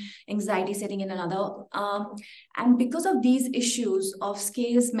depression, anxiety sitting in another. And because of these issues of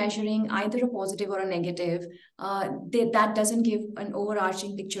scales measuring either a positive or a negative, that doesn't give an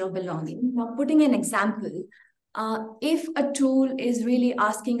overarching picture of belonging. Now, putting an example, if a tool is really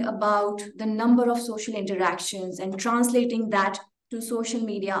asking about the number of social interactions and translating that to social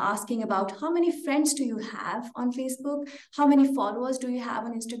media, asking about how many friends do you have on Facebook, how many followers do you have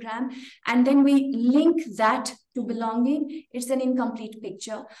on Instagram, and then we link that to belonging, it's an incomplete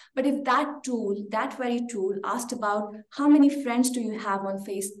picture. But if that very tool asked about how many friends do you have on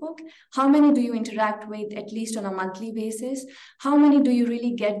Facebook, how many do you interact with at least on a monthly basis, how many do you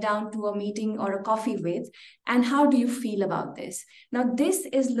really get down to a meeting or a coffee with, and how do you feel about this? Now, this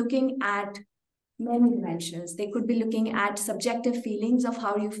is looking at many dimensions. They could be looking at subjective feelings of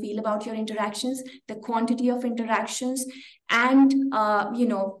how you feel about your interactions, the quantity of interactions, and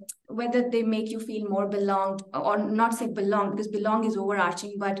whether they make you feel more belonged, or not say belong, because belong is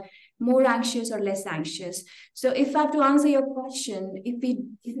overarching, but more anxious or less anxious. So if I have to answer your question, if we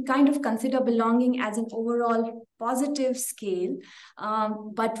kind of consider belonging as an overall positive scale,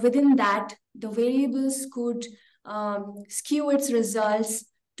 but within that, the variables could skew its results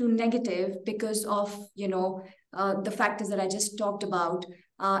to negative because of the factors that I just talked about,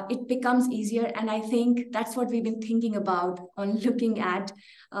 it becomes easier. And I think that's what we've been thinking about on looking at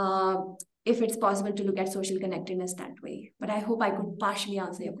if it's possible to look at social connectedness that way. But I hope I could partially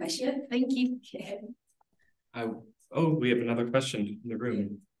answer your question. Thank you. We have another question in the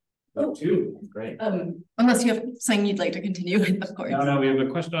room. Two, great. Unless you have something you'd like to continue with, of course. No, we have a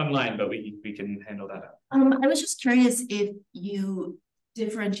question online, but we can handle that up. I was just curious if you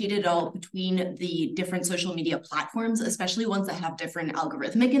differentiated at all between the different social media platforms, especially ones that have different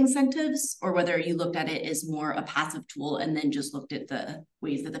algorithmic incentives, or whether you looked at it as more a passive tool and then just looked at the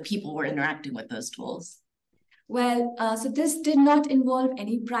ways that the people were interacting with those tools. Well, so this did not involve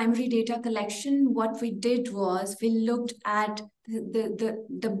any primary data collection. What we did was we looked at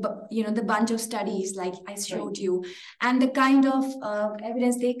the bunch of studies like I showed you, and the kind of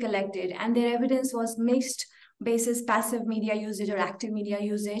evidence they collected, and their evidence was mixed basis passive media usage or active media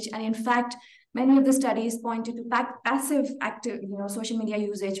usage. And in fact, many of the studies pointed to passive active, social media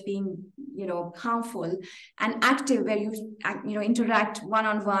usage being, harmful, and active where you, interact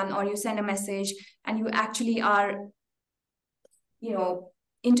one-on-one, or you send a message and you actually are,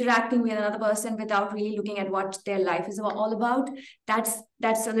 interacting with another person without really looking at what their life is all about.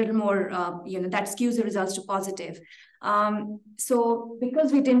 That's a little more, that skews the results to positive. So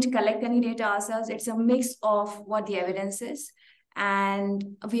because we didn't collect any data ourselves, it's a mix of what the evidence is.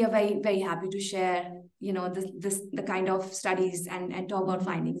 And we are very, very happy to share, the kind of studies and talk about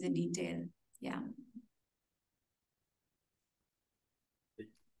findings in detail. Yeah.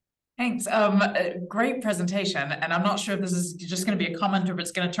 Thanks. Great presentation. And I'm not sure if this is just going to be a comment or if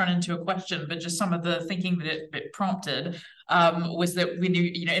it's going to turn into a question, but just some of the thinking that it prompted was that we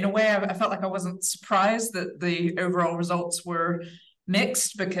knew, in a way, I felt like I wasn't surprised that the overall results were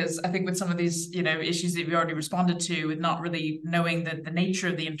mixed, because I think with some of these, issues that we already responded to, with not really knowing the nature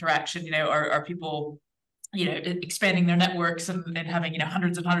of the interaction, are people, expanding their networks and having,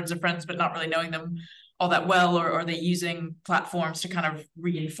 hundreds and hundreds of friends, but not really knowing them all that well, or are they using platforms to kind of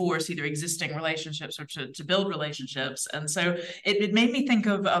reinforce either existing relationships or to build relationships? And so it made me think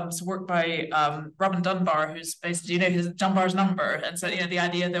of some work by Robin Dunbar, who's based, his Dunbar's number. And so, the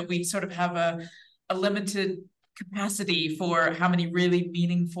idea that we sort of have a limited capacity for how many really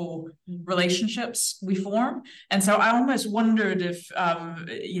meaningful relationships we form. And so I almost wondered if,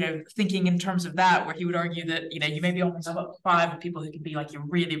 thinking in terms of that, where he would argue that, you maybe almost have up to 5 people who can be like, you're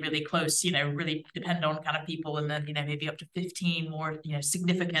really, really close, really depend on kind of people. And then, maybe up to 15 more,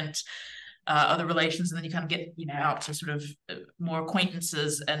 significant other relations. And then you kind of get, out to sort of more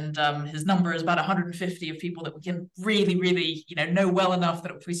acquaintances. And his number is about 150 of people that we can really, really, know well enough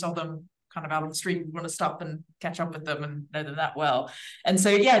that if we saw them kind of out on the street, we want to stop and catch up with them and know them that well. And so,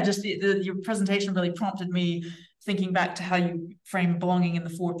 yeah, just your presentation really prompted me thinking back to how you frame belonging in the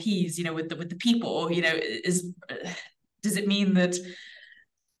 4 Ps, with the people, does it mean that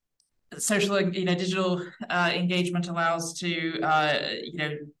social, digital engagement allows to,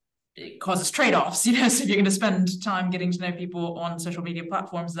 it causes trade-offs, so if you're going to spend time getting to know people on social media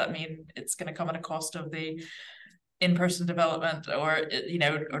platforms, does that mean it's going to come at a cost of the in-person development, or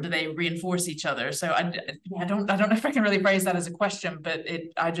or do they reinforce each other? So I don't know if I can really phrase that as a question, but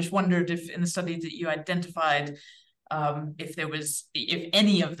I just wondered if in the study that you identified, if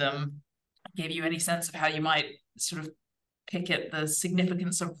any of them gave you any sense of how you might sort of pick at the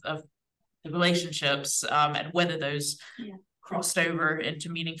significance of the relationships, and whether those crossed over into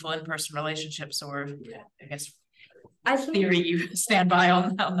meaningful in-person relationships, or I guess theory you stand by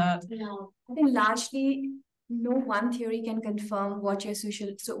on that. No, I think largely no one theory can confirm what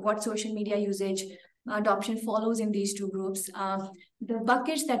what social media usage adoption follows in these 2 groups. The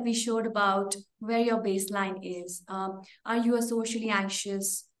buckets that we showed about where your baseline is, are you a socially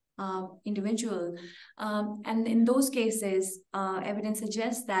anxious individual? And in those cases, evidence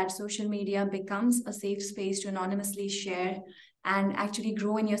suggests that social media becomes a safe space to anonymously share and actually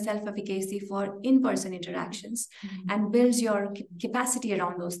grow in your self-efficacy for in-person interactions, and builds your capacity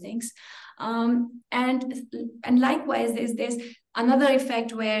around those things. And likewise, there's another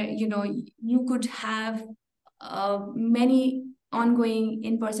effect where, you could have many ongoing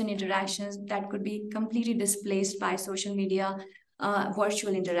in-person interactions that could be completely displaced by social media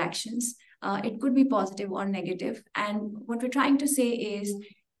virtual interactions. It could be positive or negative. And what we're trying to say is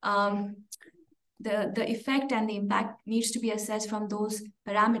the effect and the impact needs to be assessed from those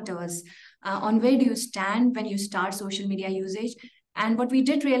parameters on where do you stand when you start social media usage. And what we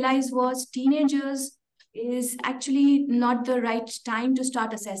did realize was teenagers is actually not the right time to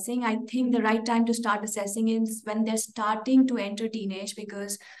start assessing. I think the right time to start assessing is when they're starting to enter teenage,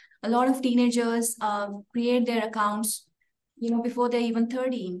 because a lot of teenagers create their accounts, before they're even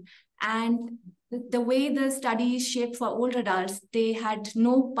 13. And the way the study is shaped for older adults, they had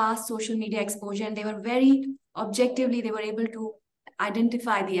no past social media exposure, and they were very objectively, they were able to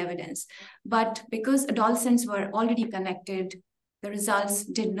identify the evidence. But because adolescents were already connected, the results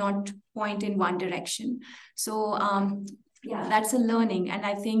did not point in one direction. So that's a learning. And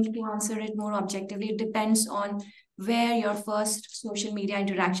I think to answer it more objectively, it depends on where your first social media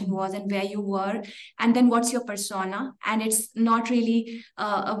interaction was and where you were, and then what's your persona. And it's not really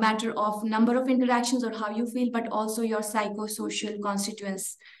a matter of number of interactions or how you feel, but also your psychosocial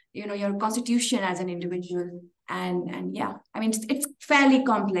constituents, your constitution as an individual. And yeah, I mean, it's fairly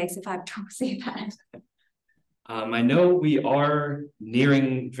complex, if I have to say that. I know we are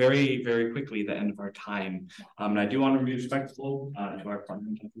nearing very, very quickly the end of our time. And I do want to be respectful to our partner,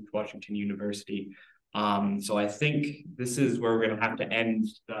 Washington University. So I think this is where we're going to have to end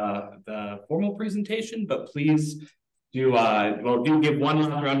the formal presentation, but please do give one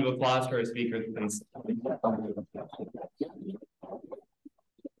last round of applause for our speakers, please.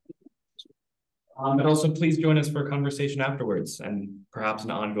 But also please join us for a conversation afterwards, and perhaps an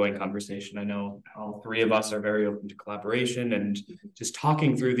ongoing conversation. I know all 3 of us are very open to collaboration and just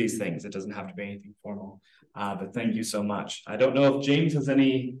talking through these things. It doesn't have to be anything formal, but thank you so much. I don't know if James has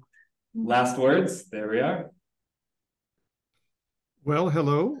any last words. There we are. Well,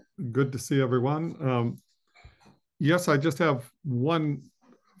 hello. Good to see everyone. Yes, I just have one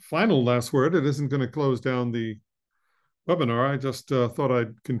final last word. It isn't going to close down the webinar. I just thought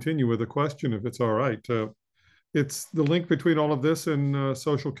I'd continue with a question, if it's all right. it's the link between all of this and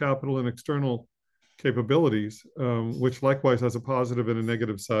social capital and external capabilities, which likewise has a positive and a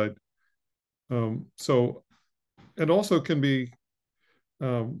negative side. So, and also can be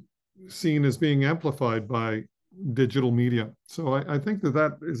seen as being amplified by digital media. So I think that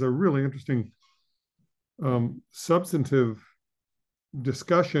that is a really interesting substantive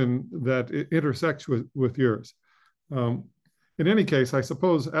discussion that intersects with yours. In any case, I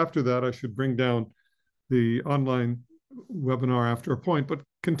suppose after that, I should bring down the online webinar after a point, but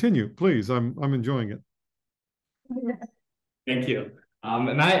continue, please. I'm enjoying it. Thank you.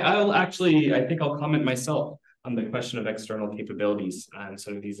 And I think I'll comment myself on the question of external capabilities and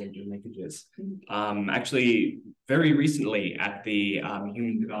sort of these interlinkages. Actually, very recently at the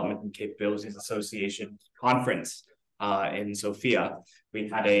Human Development and Capabilities Association conference in Sofia, we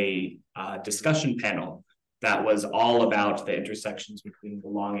had a discussion panel that was all about the intersections between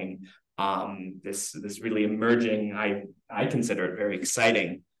belonging. This really emerging, I consider it very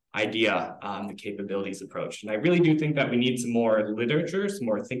exciting idea, the capabilities approach. And I really do think that we need some more literature, some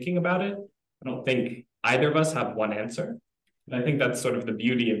more thinking about it. I don't think either of us have one answer. And I think that's sort of the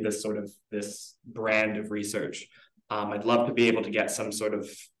beauty of this brand of research. I'd love to be able to get some sort of,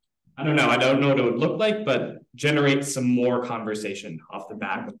 I don't know what it would look like, but generate some more conversation off the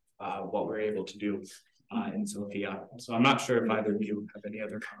back of what we're able to do in Sofia. So I'm not sure if either of you have any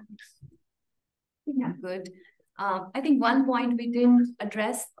other comments. Yeah, good. I think one point we didn't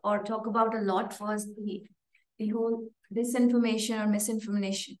address or talk about a lot was the whole disinformation or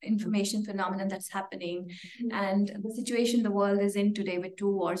misinformation phenomenon that's happening, and the situation the world is in today with 2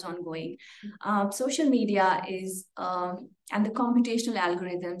 wars ongoing. Social media is and the computational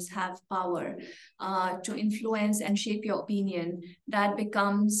algorithms have power to influence and shape your opinion. That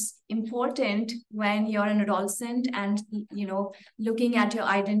becomes important when you're an adolescent and looking at your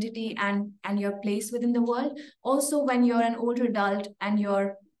identity and your place within the world. Also when you're an older adult and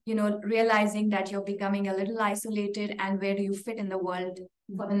you're realizing that you're becoming a little isolated, and where do you fit in the world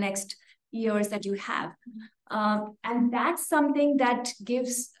for the next years that you have. And that's something that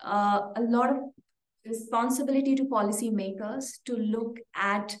gives a lot of responsibility to policymakers to look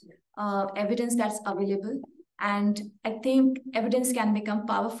at evidence that's available. And I think evidence can become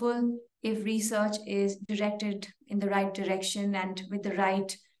powerful if research is directed in the right direction and with the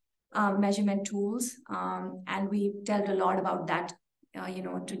right measurement tools. And we dealt a lot about that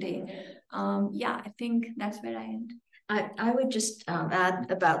today. Yeah, I think that's where I end. I would just add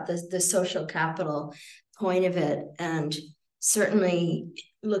about the social capital point of it, and certainly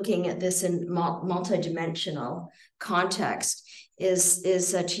looking at this in multidimensional context is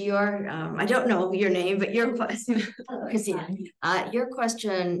to your I don't know your name, but your question, your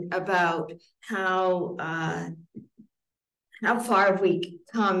question about how far have we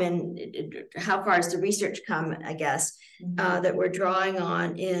come and how far has the research come, I guess, that we're drawing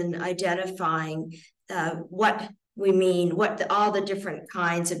on in identifying what we mean, all the different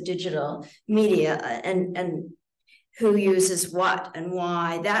kinds of digital media and who uses what and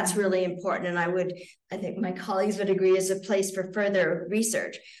why. That's really important. And I think my colleagues would agree, is a place for further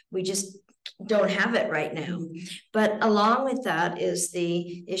research. We just don't have it right now. But along with that is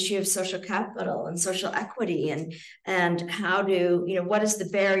the issue of social capital and social equity, and how do, what is the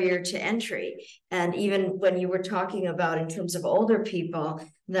barrier to entry? And even when you were talking about in terms of older people,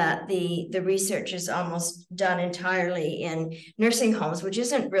 that the research is almost done entirely in nursing homes, which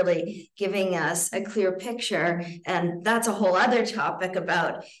isn't really giving us a clear picture. And that's a whole other topic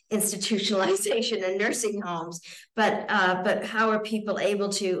about institutionalization in nursing homes. But how are people able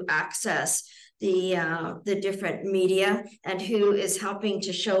to access the different media, and who is helping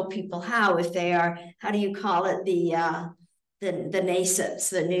to show people how, if they are, how do you call it, the nascips,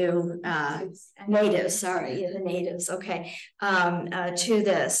 the new natives, sorry, the natives, okay, to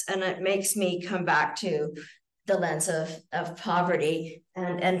this. And it makes me come back to the lens of poverty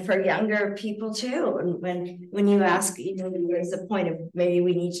and for younger people too. And when you ask, there's a point of maybe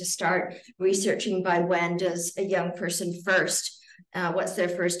we need to start researching by when does a young person first, what's their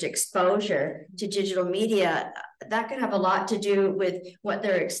first exposure to digital media. That could have a lot to do with what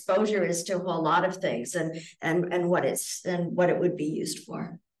their exposure is to a whole lot of things, and what it would be used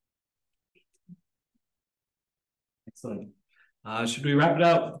for. Excellent. Should we wrap it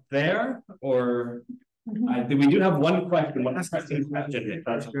up there, or we do have one question?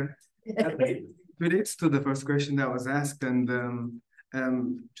 It relates to the first question that was asked, and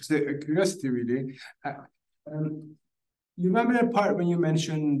just a curiosity really. You remember that part when you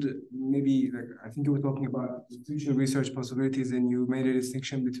mentioned maybe, like, I think you were talking about future research possibilities, and you made a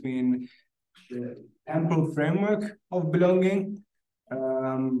distinction between the temporal framework of belonging,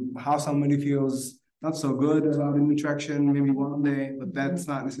 how somebody feels not so good about an interaction maybe one day, but that's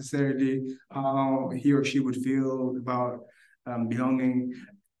not necessarily how he or she would feel about belonging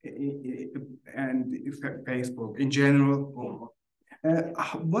and Facebook in general.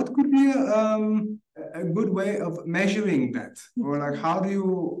 What could be a good way of measuring that? Or like,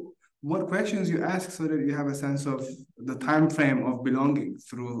 what questions you ask so that you have a sense of the time frame of belonging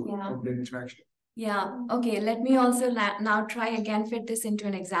through the interaction? Yeah, okay, let me also now try again fit this into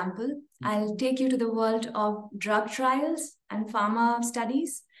an example. I'll take you to the world of drug trials and pharma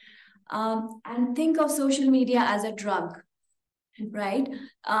studies, and think of social media as a drug, right?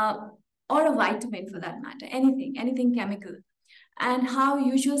 Or a vitamin for that matter, anything chemical. And how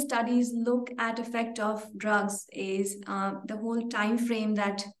usual studies look at effect of drugs is the whole time frame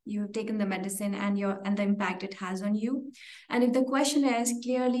that you've taken the medicine and the impact it has on you. And if the question is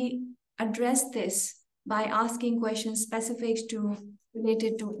clearly address this by asking questions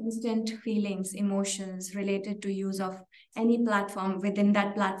related to instant feelings, emotions, related to use of any platform, within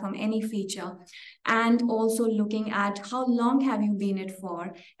that platform, any feature, and also looking at how long have you been it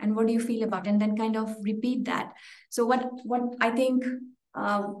for and what do you feel about it, and then kind of repeat that. So what I think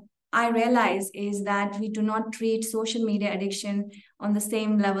I realize is that we do not treat social media addiction on the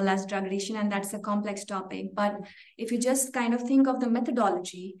same level as drug addiction, and that's a complex topic. But if you just kind of think of the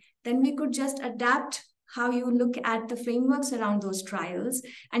methodology, then we could just adapt how you look at the frameworks around those trials,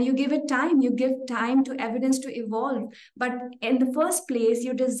 and you give time to evidence to evolve. But in the first place,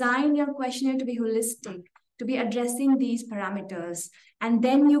 you design your questionnaire to be holistic, to be addressing these parameters, and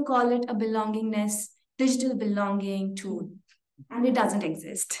then you call it a digital belonging tool, and it doesn't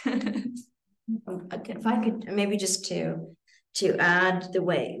exist. Okay, if I could maybe just to add the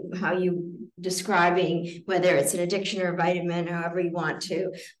way how you describing whether it's an addiction or a vitamin, however you want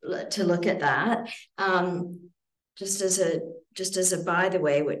to look at that. Just as a by the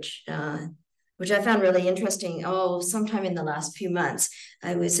way, which I found really interesting. Sometime in the last few months,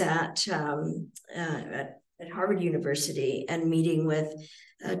 I was at Harvard University and meeting with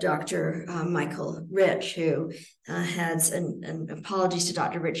Dr. Michael Rich, who has, and apologies to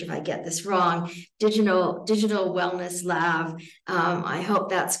Dr. Rich if I get this wrong, digital wellness lab. I hope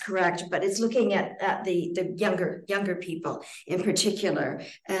that's correct, but it's looking at the younger people in particular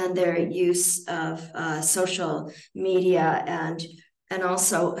and their use of social media and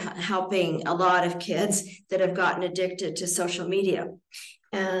also helping a lot of kids that have gotten addicted to social media.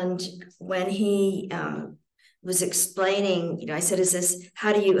 And when he was explaining, I said,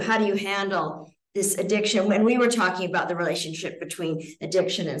 how do you handle this addiction? When we were talking about the relationship between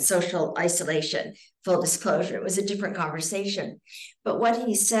addiction and social isolation, full disclosure, it was a different conversation. But what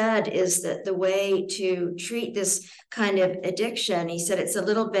he said is that the way to treat this kind of addiction, he said it's a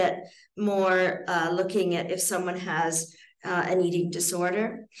little bit more looking at if someone has an eating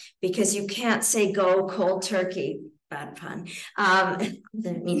disorder, because you can't say go cold turkey. Bad pun.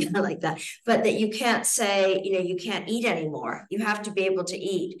 Didn't mean that like that, but that you can't say, you can't eat anymore. You have to be able to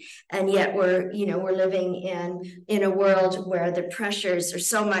eat. And yet we're living in a world where the pressures are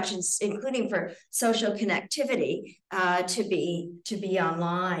so much, including for social connectivity, to be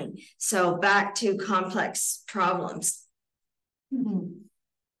online. So back to complex problems. Mm-hmm.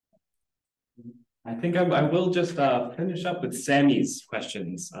 I think I will just finish up with Sammy's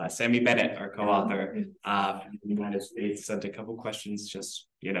questions. Sammy Bennett, our co-author from the United States, sent a couple questions just,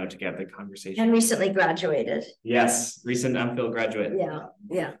 to get the conversation. And recently graduated. Yes, recent MPhil graduate.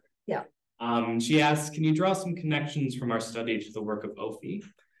 Yeah. She asks, can you draw some connections from our study to the work of OPHI?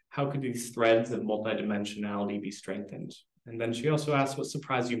 How could these threads of multidimensionality be strengthened? And then she also asks, what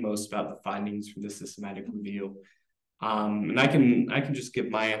surprised you most about the findings from the systematic review? And I can just give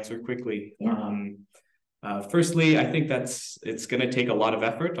my answer quickly. Yeah. Firstly, I think it's going to take a lot of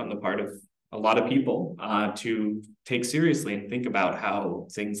effort on the part of a lot of people to take seriously and think about how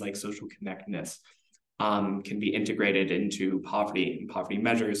things like social connectedness can be integrated into poverty and poverty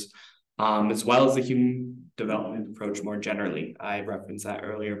measures, as well as the human development approach more generally. I referenced that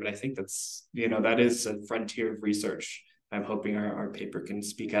earlier, but I think that's, that is a frontier of research I'm hoping our paper can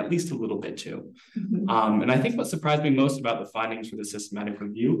speak at least a little bit to. And I think what surprised me most about the findings for the systematic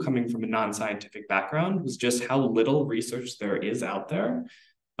review, coming from a non-scientific background, was just how little research there is out there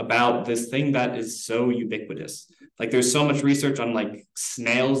about this thing that is so ubiquitous. Like there's so much research on like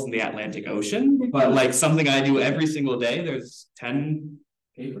snails in the Atlantic Ocean, but like something I do every single day, there's 10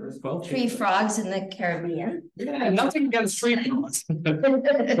 papers, 12 tree papers. Frogs in the Caribbean. Yeah, nothing against tree frogs. But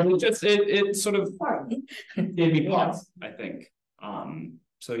it sort of gave me pause, I think.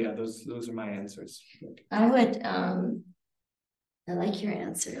 So yeah, those are my answers. I would I like your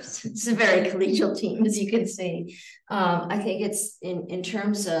answers. It's a very collegial team, as you can see. I think it's in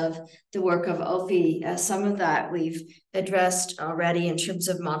terms of the work of OPHI, some of that we've addressed already in terms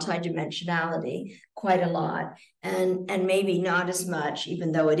of multidimensionality quite a lot, and maybe not as much,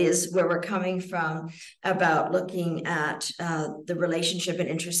 even though it is where we're coming from, about looking at the relationship and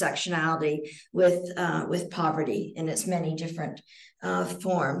intersectionality with poverty in its many different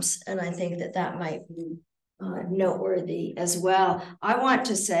forms. And I think that might be noteworthy as well. I want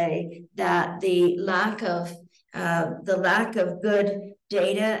to say that the lack of good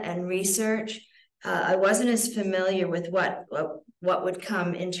data and research, I wasn't as familiar with what would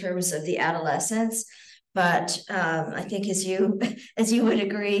come in terms of the adolescents, but I think as you would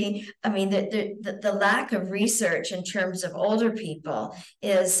agree, I mean the lack of research in terms of older people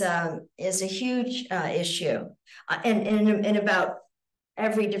is a huge issue, and in about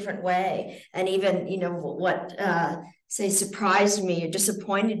every different way. And even, you know, what say surprised me or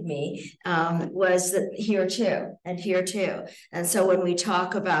disappointed me was that here too. And so when we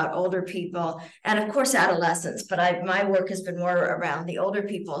talk about older people, and of course adolescents, but my work has been more around the older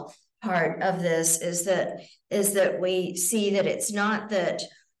people part of this, is that we see that it's not that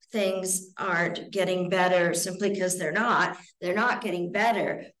things aren't getting better simply because they're not getting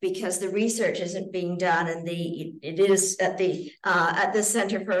better because the research isn't being done, and it is at the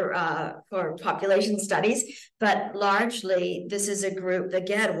Center for Population Studies, but largely this is a group,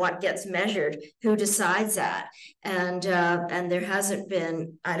 again, what gets measured, who decides that, and there hasn't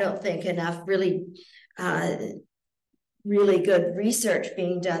been, I don't think, enough really good research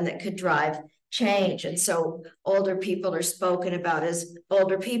being done that could drive change. And so older people are spoken about as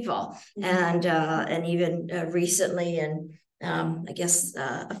older people, and even recently, and I guess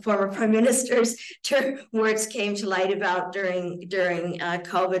a former prime minister's words came to light about during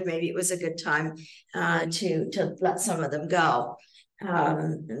COVID. Maybe it was a good time to let some of them go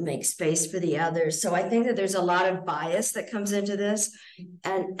and make space for the others. So I think that there's a lot of bias that comes into this,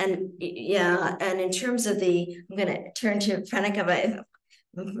 and in terms of I'm going to turn to Prenika,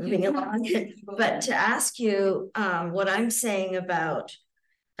 moving along, but to ask you what I'm saying about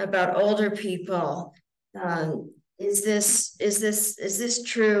older people, is this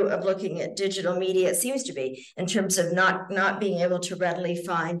true of looking at digital media? It seems to be, in terms of not being able to readily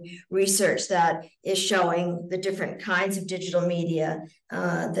find research that is showing the different kinds of digital media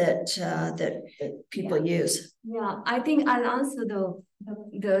that people use. Yeah, I think I'll answer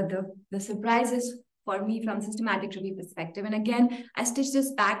the surprises for me from systematic review perspective. And again, I stitch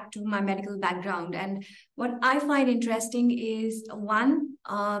this back to my medical background. And what I find interesting is, one,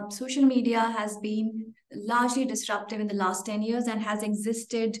 social media has been largely disruptive in the last 10 years and has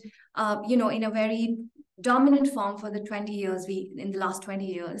existed, in a very dominant form for the in the last 20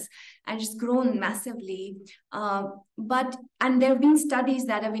 years, and it's grown massively. And there have been studies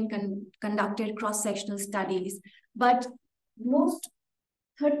that have been conducted, cross-sectional studies, but most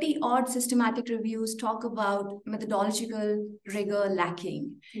 30-odd systematic reviews talk about methodological rigor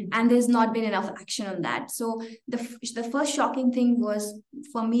lacking, and there's not been enough action on that. So the first shocking thing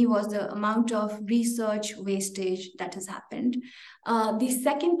for me was the amount of research wastage that has happened. The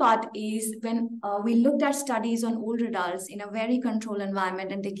second part is when we looked at studies on older adults in a very controlled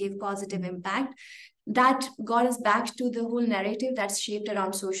environment and they gave positive impact, that got us back to the whole narrative that's shaped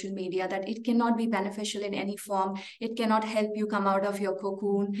around social media, that it cannot be beneficial in any form. It cannot help you come out of your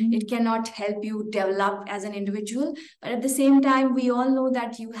cocoon. It cannot help you develop as an individual. But at the same time, we all know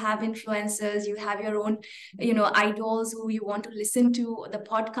that you have influencers, you have your own, idols who you want to listen to, the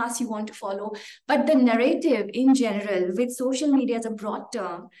podcasts you want to follow. But the narrative in general, with social media as a broad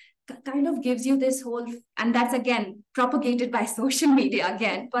term, kind of gives you this whole, and that's again propagated by social media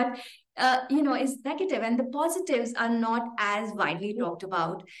again, but is negative, and the positives are not as widely talked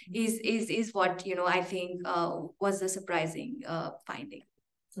about, is what, I think was the surprising finding.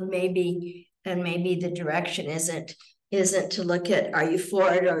 So maybe the direction isn't to look at, are you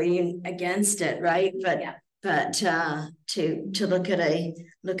for it or are you against it, right? But yeah. But to look at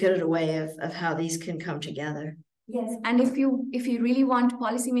a way of how these can come together. Yes, and if you really want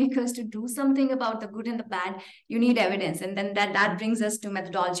policymakers to do something about the good and the bad, you need evidence, and then that brings us to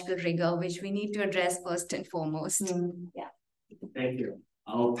methodological rigor, which we need to address first and foremost. Yeah. Thank you.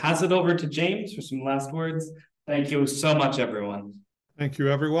 I'll pass it over to James for some last words. Thank you so much, everyone. Thank you,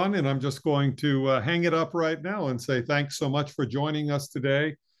 everyone. And I'm just going to hang it up right now and say thanks so much for joining us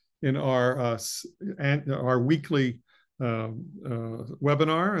today in our weekly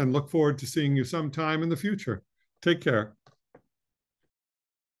webinar, and look forward to seeing you sometime in the future. Take care.